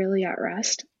never really at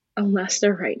rest unless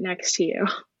they're right next to you.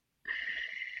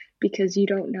 Because you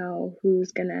don't know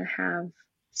who's going to have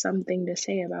something to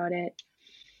say about it.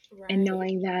 Right. And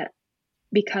knowing that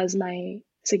because my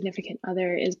significant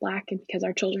other is Black and because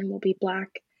our children will be Black,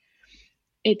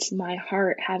 it's my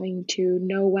heart having to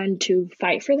know when to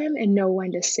fight for them and know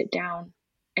when to sit down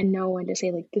and know when to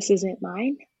say, like, this isn't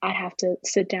mine. I have to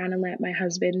sit down and let my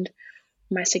husband,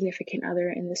 my significant other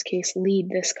in this case, lead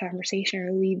this conversation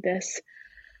or lead this.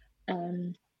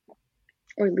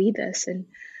 And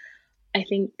I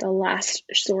think the last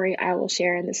story I will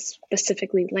share, and this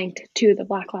specifically linked to the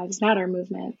Black Lives Matter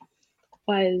movement,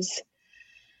 was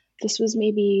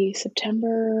maybe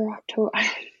September, October,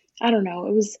 I don't know.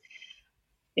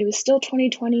 It was still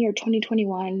 2020 or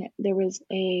 2021. There was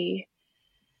a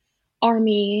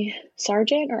Army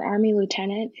sergeant or Army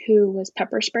lieutenant who was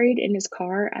pepper sprayed in his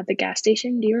car at the gas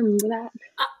station. Do you remember that?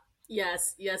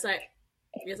 Yes,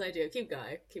 I do. Keep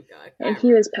going. And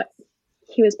he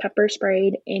was pepper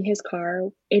sprayed in his car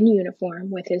in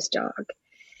uniform with his dog.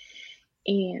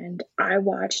 And I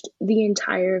watched the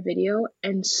entire video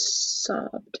and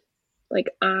sobbed. Like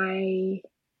I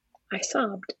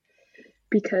sobbed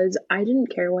because I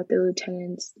didn't care what the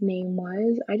lieutenant's name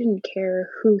was. I didn't care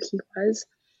who he was.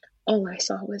 All I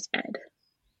saw was Ed.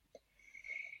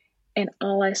 And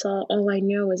all I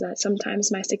know is that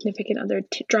sometimes my significant other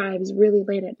drives really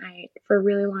late at night for a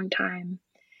really long time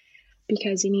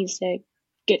because he needs to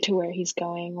get to where he's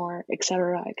going, or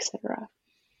etc., etc.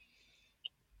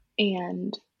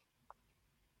 And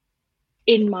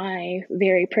in my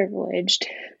very privileged,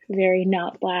 very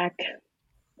not Black,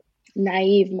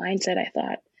 naive mindset, I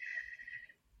thought,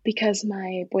 because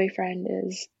my boyfriend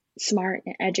is smart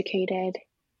and educated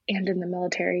and in the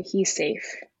military, he's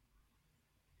safe.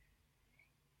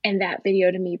 And that video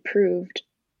to me proved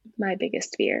my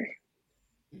biggest fear.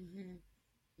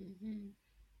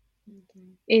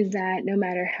 Is that no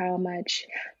matter how much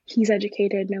he's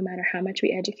educated, no matter how much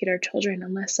we educate our children,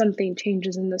 unless something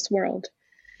changes in this world,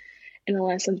 and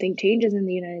unless something changes in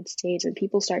the United States and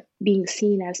people start being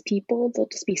seen as people, they'll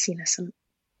just be seen as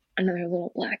another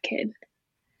little Black kid.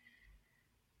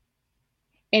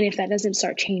 And if that doesn't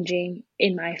start changing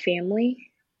in my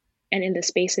family and in the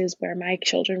spaces where my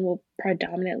children will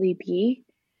predominantly be,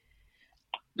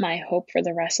 my hope for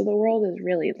the rest of the world is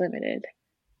really limited.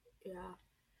 Yeah.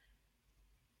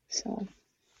 So,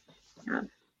 yeah.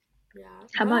 Yeah.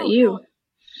 How about you?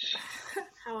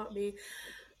 How about me?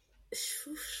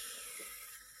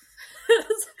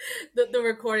 the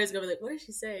recording is gonna be like, what is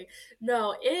she saying?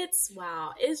 No, it's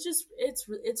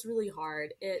really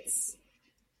hard.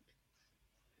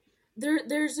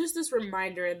 There's just this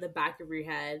reminder in the back of your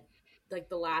head, like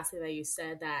the last thing that you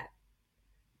said, that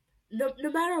no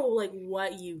matter like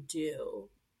what you do,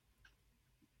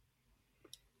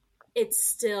 it's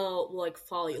still like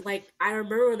follow you. Like I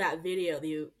remember when that video that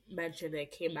you mentioned,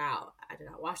 it came out. I did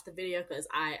not watch the video because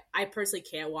I personally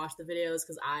can't watch the videos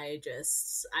because I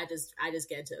just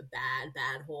get into a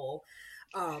bad hole.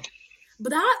 But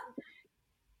that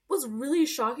was really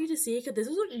shocking to see because this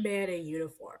was a man in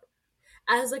uniform.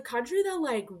 As a country that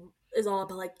like is all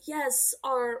about like, yes,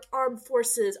 our armed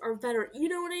forces are better. You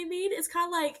know what I mean? It's kind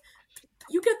of like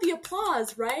you get the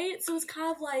applause, right? So it's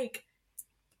kind of like,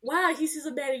 wow, he sees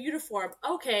a man in uniform.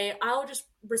 Okay, I'll just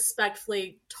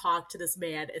respectfully talk to this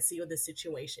man and see what the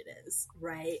situation is,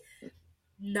 right?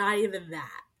 Not even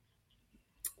that.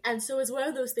 And so it's one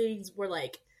of those things where,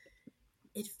 like,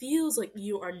 it feels like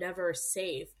you are never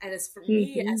safe. And it's for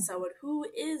me, as someone who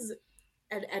is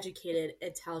an educated,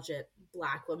 intelligent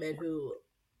Black woman who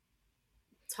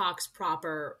talks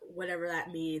proper, whatever that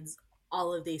means,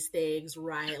 all of these things,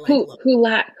 right? Like who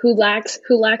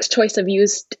lacks choice of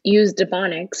used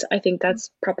demonics. I think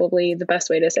that's probably the best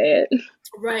way to say it.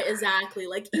 Right, exactly.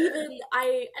 Like even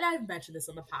I've mentioned this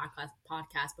on the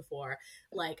podcast before.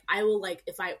 Like I will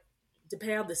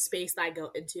depending on the space that I go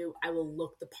into, I will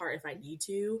look the part if I need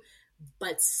to.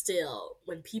 But still,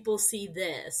 when people see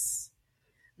this,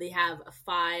 they have a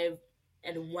 5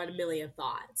 and 1 million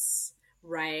thoughts,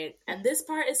 right? And this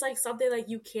part is like something like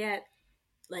you can't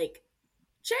like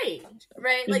change,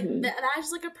 right? Like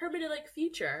that's like a permanent like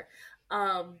feature.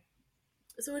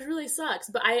 So it really sucks.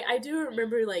 But I do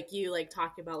remember like you like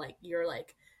talking about like your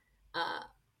like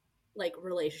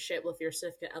relationship with your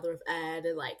significant other with Ed,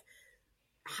 and like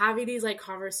having these like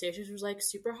conversations was like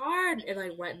super hard and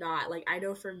like whatnot. Like I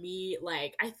know for me,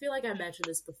 like I feel like I mentioned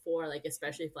this before, like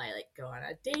especially if I like go on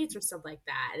a dates or something like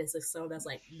that, and it's like someone that's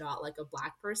like not like a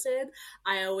Black person,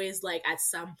 I always like at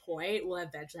some point will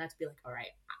eventually have to be like, all right,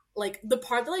 like the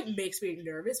part that like makes me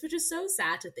nervous, which is so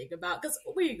sad to think about because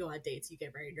when you go on dates you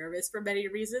get very nervous for many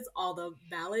reasons, although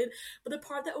valid, but the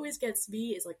part that always gets me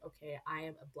is like, okay, I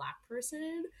am a Black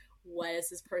person, what is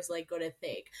this person like going to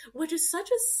think, which is such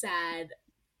a sad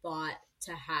thought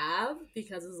to have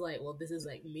because it's like, well, this is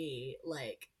like me,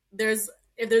 like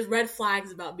if there's red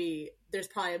flags about me, there's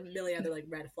probably a million other like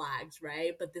red flags,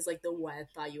 right? But this like the one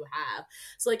thought you have.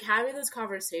 So like having those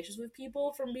conversations with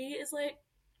people for me is like,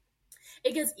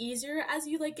 it gets easier as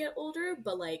you like get older,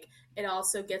 but like it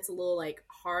also gets a little like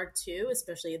hard too,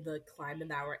 especially in the climate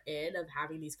that we're in, of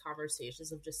having these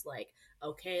conversations of just like,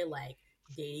 okay, like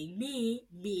dating me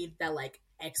means that like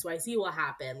XYZ will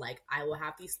happen, like I will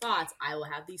have these thoughts, I will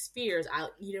have these fears,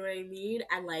 you know what I mean?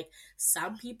 And like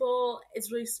some people,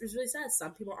 it's really sad,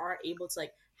 some people aren't able to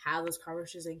like have those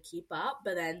conversations and keep up,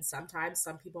 but then sometimes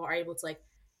some people are able to like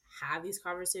have these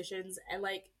conversations and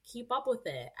like keep up with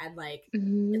it, and like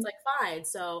Mm-hmm. it's like fine.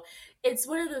 So it's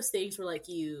one of those things where like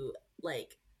you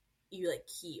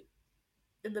keep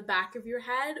in the back of your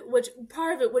head, which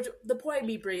part of it, which the point of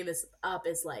me bringing this up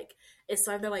is like, it's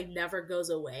something that like never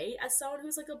goes away as someone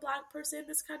who's like a Black person in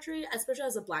this country, especially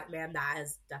as a Black man that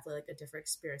has definitely like a different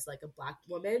experience like a Black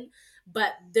woman.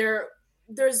 But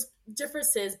there's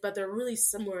differences, but they're really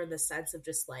similar in the sense of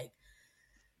just like,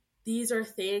 these are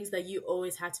things that you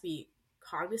always have to be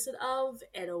cognizant of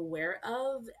and aware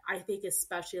of. I think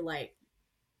especially like,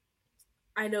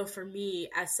 I know for me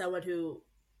as someone who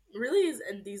really is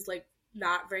in these like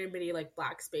not very many like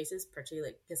Black spaces, particularly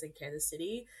like because in Kansas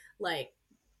City, like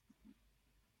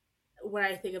when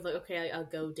I think of like, okay, like, I'll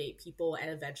go date people and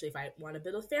eventually if I want to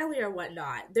build a family or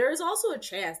whatnot, there is also a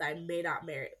chance that I may not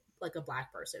marry like a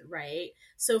Black person, right?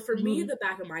 So for me, in the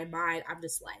back of my mind, I'm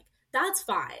just like, that's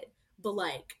fine, but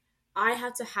like I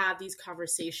have to have these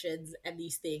conversations and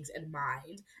these things in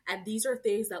mind, and these are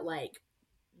things that like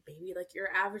maybe like your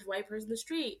average white person in the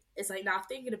street is like not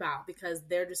thinking about, because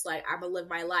they're just like, I'm gonna live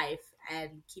my life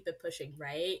and keep it pushing,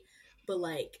 right? But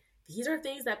like these are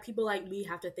things that people like me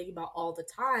have to think about all the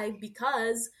time,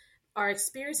 because our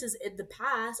experiences in the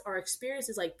past, our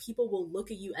experiences, like people will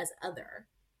look at you as other,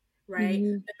 right?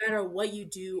 Mm-hmm. No matter what you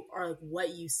do or like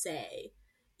what you say,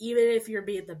 even if you're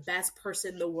being the best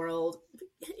person in the world,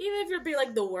 even if you're being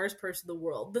like the worst person in the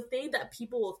world, the thing that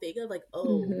people will think of like,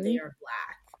 oh, they are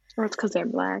Black. Or it's because they're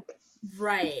Black.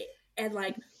 Right. And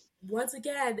like, once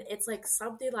again, it's like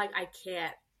something like I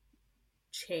can't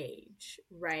change,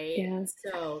 right? Yeah.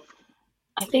 So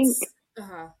I think,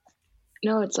 uh-huh.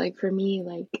 no, it's like for me,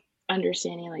 like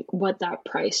understanding like what that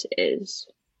price is,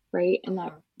 right? And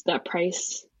that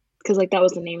price, because like that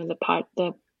was the name of the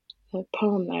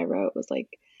poem that I wrote was like,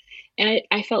 and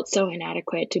I felt so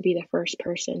inadequate to be the first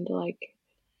person to like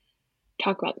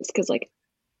talk about this, because like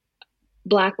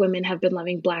Black women have been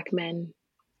loving Black men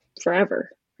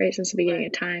forever, right? Since the beginning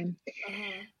of time.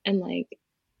 Uh-huh. And like,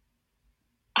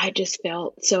 I just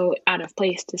felt so out of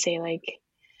place to say like,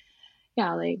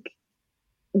 yeah, like,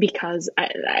 because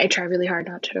I try really hard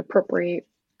not to appropriate,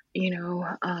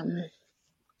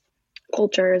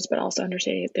 cultures, but also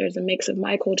understanding that there's a mix of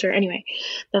my culture. Anyway,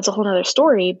 that's a whole nother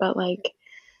story, but like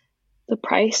the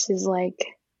price is like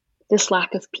this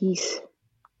lack of peace.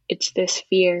 It's this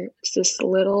fear. It's this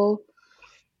little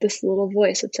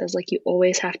voice that says like, you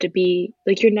always have to be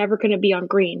like, you're never going to be on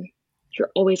green.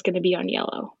 You're always going to be on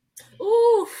yellow.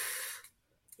 Ooh.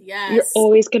 Yes. You're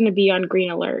always going to be on green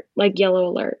alert, like yellow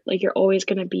alert. Like you're always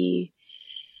going to be,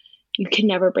 you can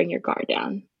never bring your guard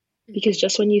down, because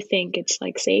just when you think it's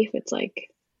like safe, it's like,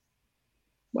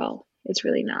 well, it's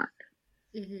really not.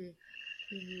 Mm-hmm.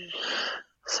 Mm-hmm.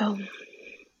 So,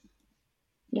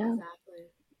 yeah. Exactly.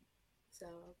 So,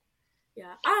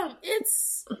 yeah.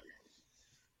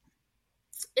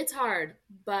 It's hard,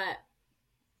 but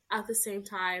at the same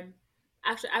time,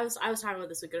 actually, I was talking about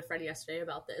this with a good friend yesterday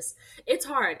about this. It's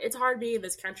hard. It's hard being in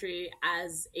this country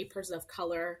as a person of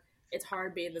color. It's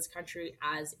hard being in this country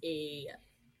as a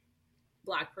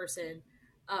Black person.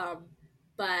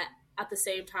 But at the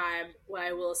same time, what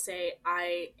I will say,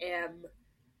 I am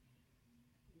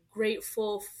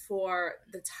grateful for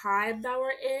the time that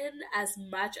we're in, as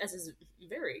much as it's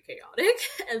very chaotic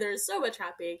and there's so much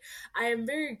happening. I am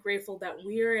very grateful that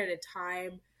we are in a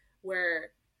time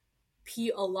where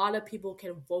a lot of people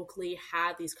can vocally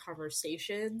have these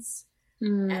conversations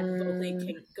and vocally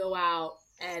can go out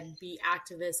and be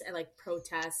activists and like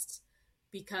protest,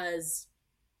 because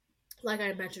like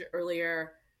I mentioned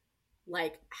earlier,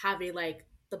 like having like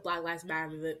the Black Lives Matter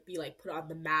movement be like put on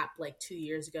the map like 2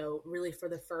 years ago, really for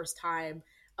the first time.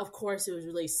 Of course, it was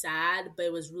really sad, but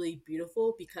it was really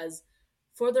beautiful, because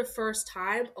for the first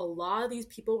time, a lot of these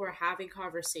people were having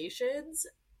conversations,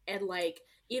 and like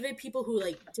even people who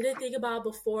like didn't think about it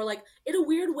before, like in a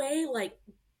weird way, like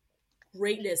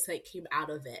greatness like came out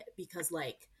of it, because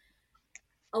like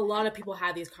a lot of people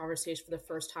had these conversations for the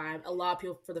first time. A lot of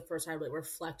people for the first time like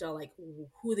reflect on like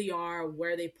who they are,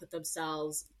 where they put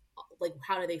themselves, like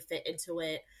how do they fit into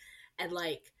it. And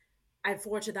like I'm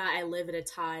fortunate that I live in a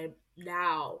time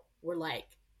now where like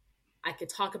I could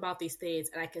talk about these things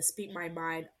and I can speak my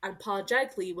mind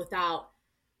unapologetically without,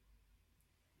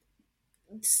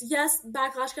 yes,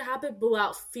 backlash can happen, but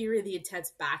without fearing the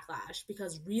intense backlash.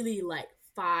 Because really like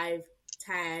 5,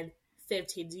 10,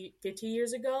 15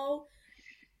 years ago,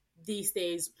 these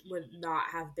things would not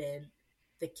have been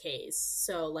the case.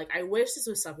 So like I wish this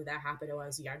was something that happened when I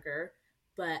was younger,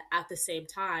 but at the same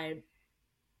time,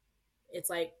 it's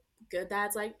like good that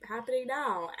it's like happening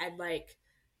now. And like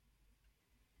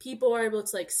people are able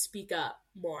to like speak up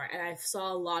more, and I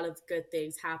saw a lot of good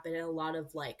things happen and a lot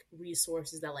of like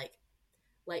resources that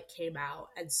like came out.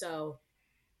 And so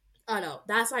I don't know,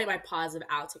 that's like my positive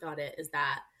outtake on it, is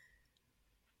that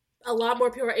a lot more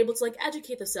people are able to like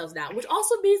educate themselves now, which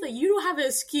also means that you don't have an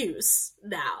excuse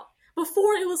now.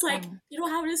 Before it was like you don't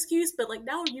have an excuse, but like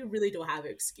now you really don't have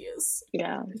an excuse.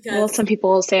 Yeah. Well, some people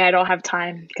will say I don't have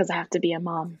time because I have to be a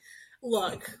mom.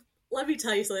 Look, let me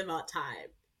tell you something about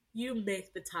time. You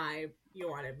make the time you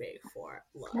want to make for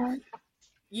love.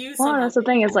 Yeah. Well, that's the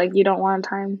thing, is like you don't want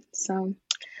time. So,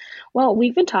 well,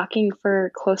 we've been talking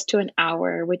for close to an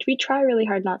hour, which we try really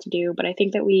hard not to do, but I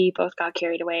think that we both got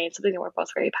carried away. It's something that we're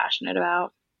both very passionate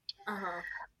about.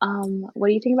 What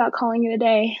do you think about calling it a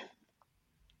day?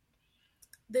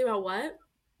 Think about what?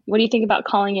 What do you think about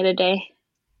calling it a day?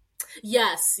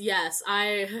 Yes.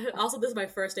 I also, this is my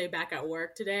first day back at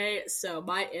work today, so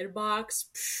my inbox.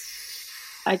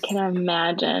 I can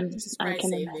imagine.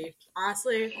 Me.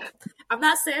 Honestly, I'm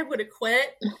not saying I'm going to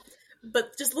quit,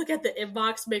 but just look at the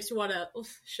inbox makes you want to.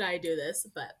 Should I do this?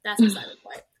 But that's beside the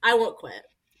point. I won't quit.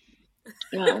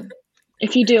 Yeah.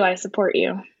 If you do, I support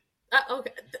you.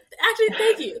 Okay.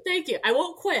 Actually, thank you. I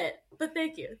won't quit, but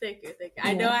thank you.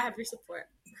 I know I have your support.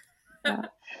 Yeah.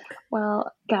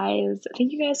 Well, guys,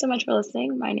 thank you guys so much for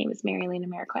listening. My name is Marilena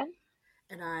Mariquin.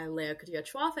 And I'm Lea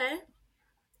Katia-Chwafe.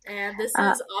 And this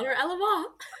is Honor Element.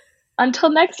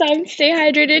 Until next time, stay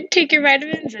hydrated, take your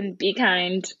vitamins, and be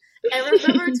kind. And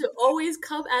remember to always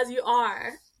come as you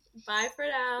are. Bye for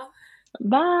now.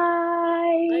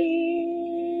 Bye.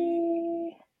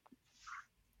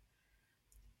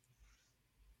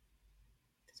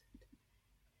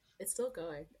 It's still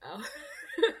going. Oh.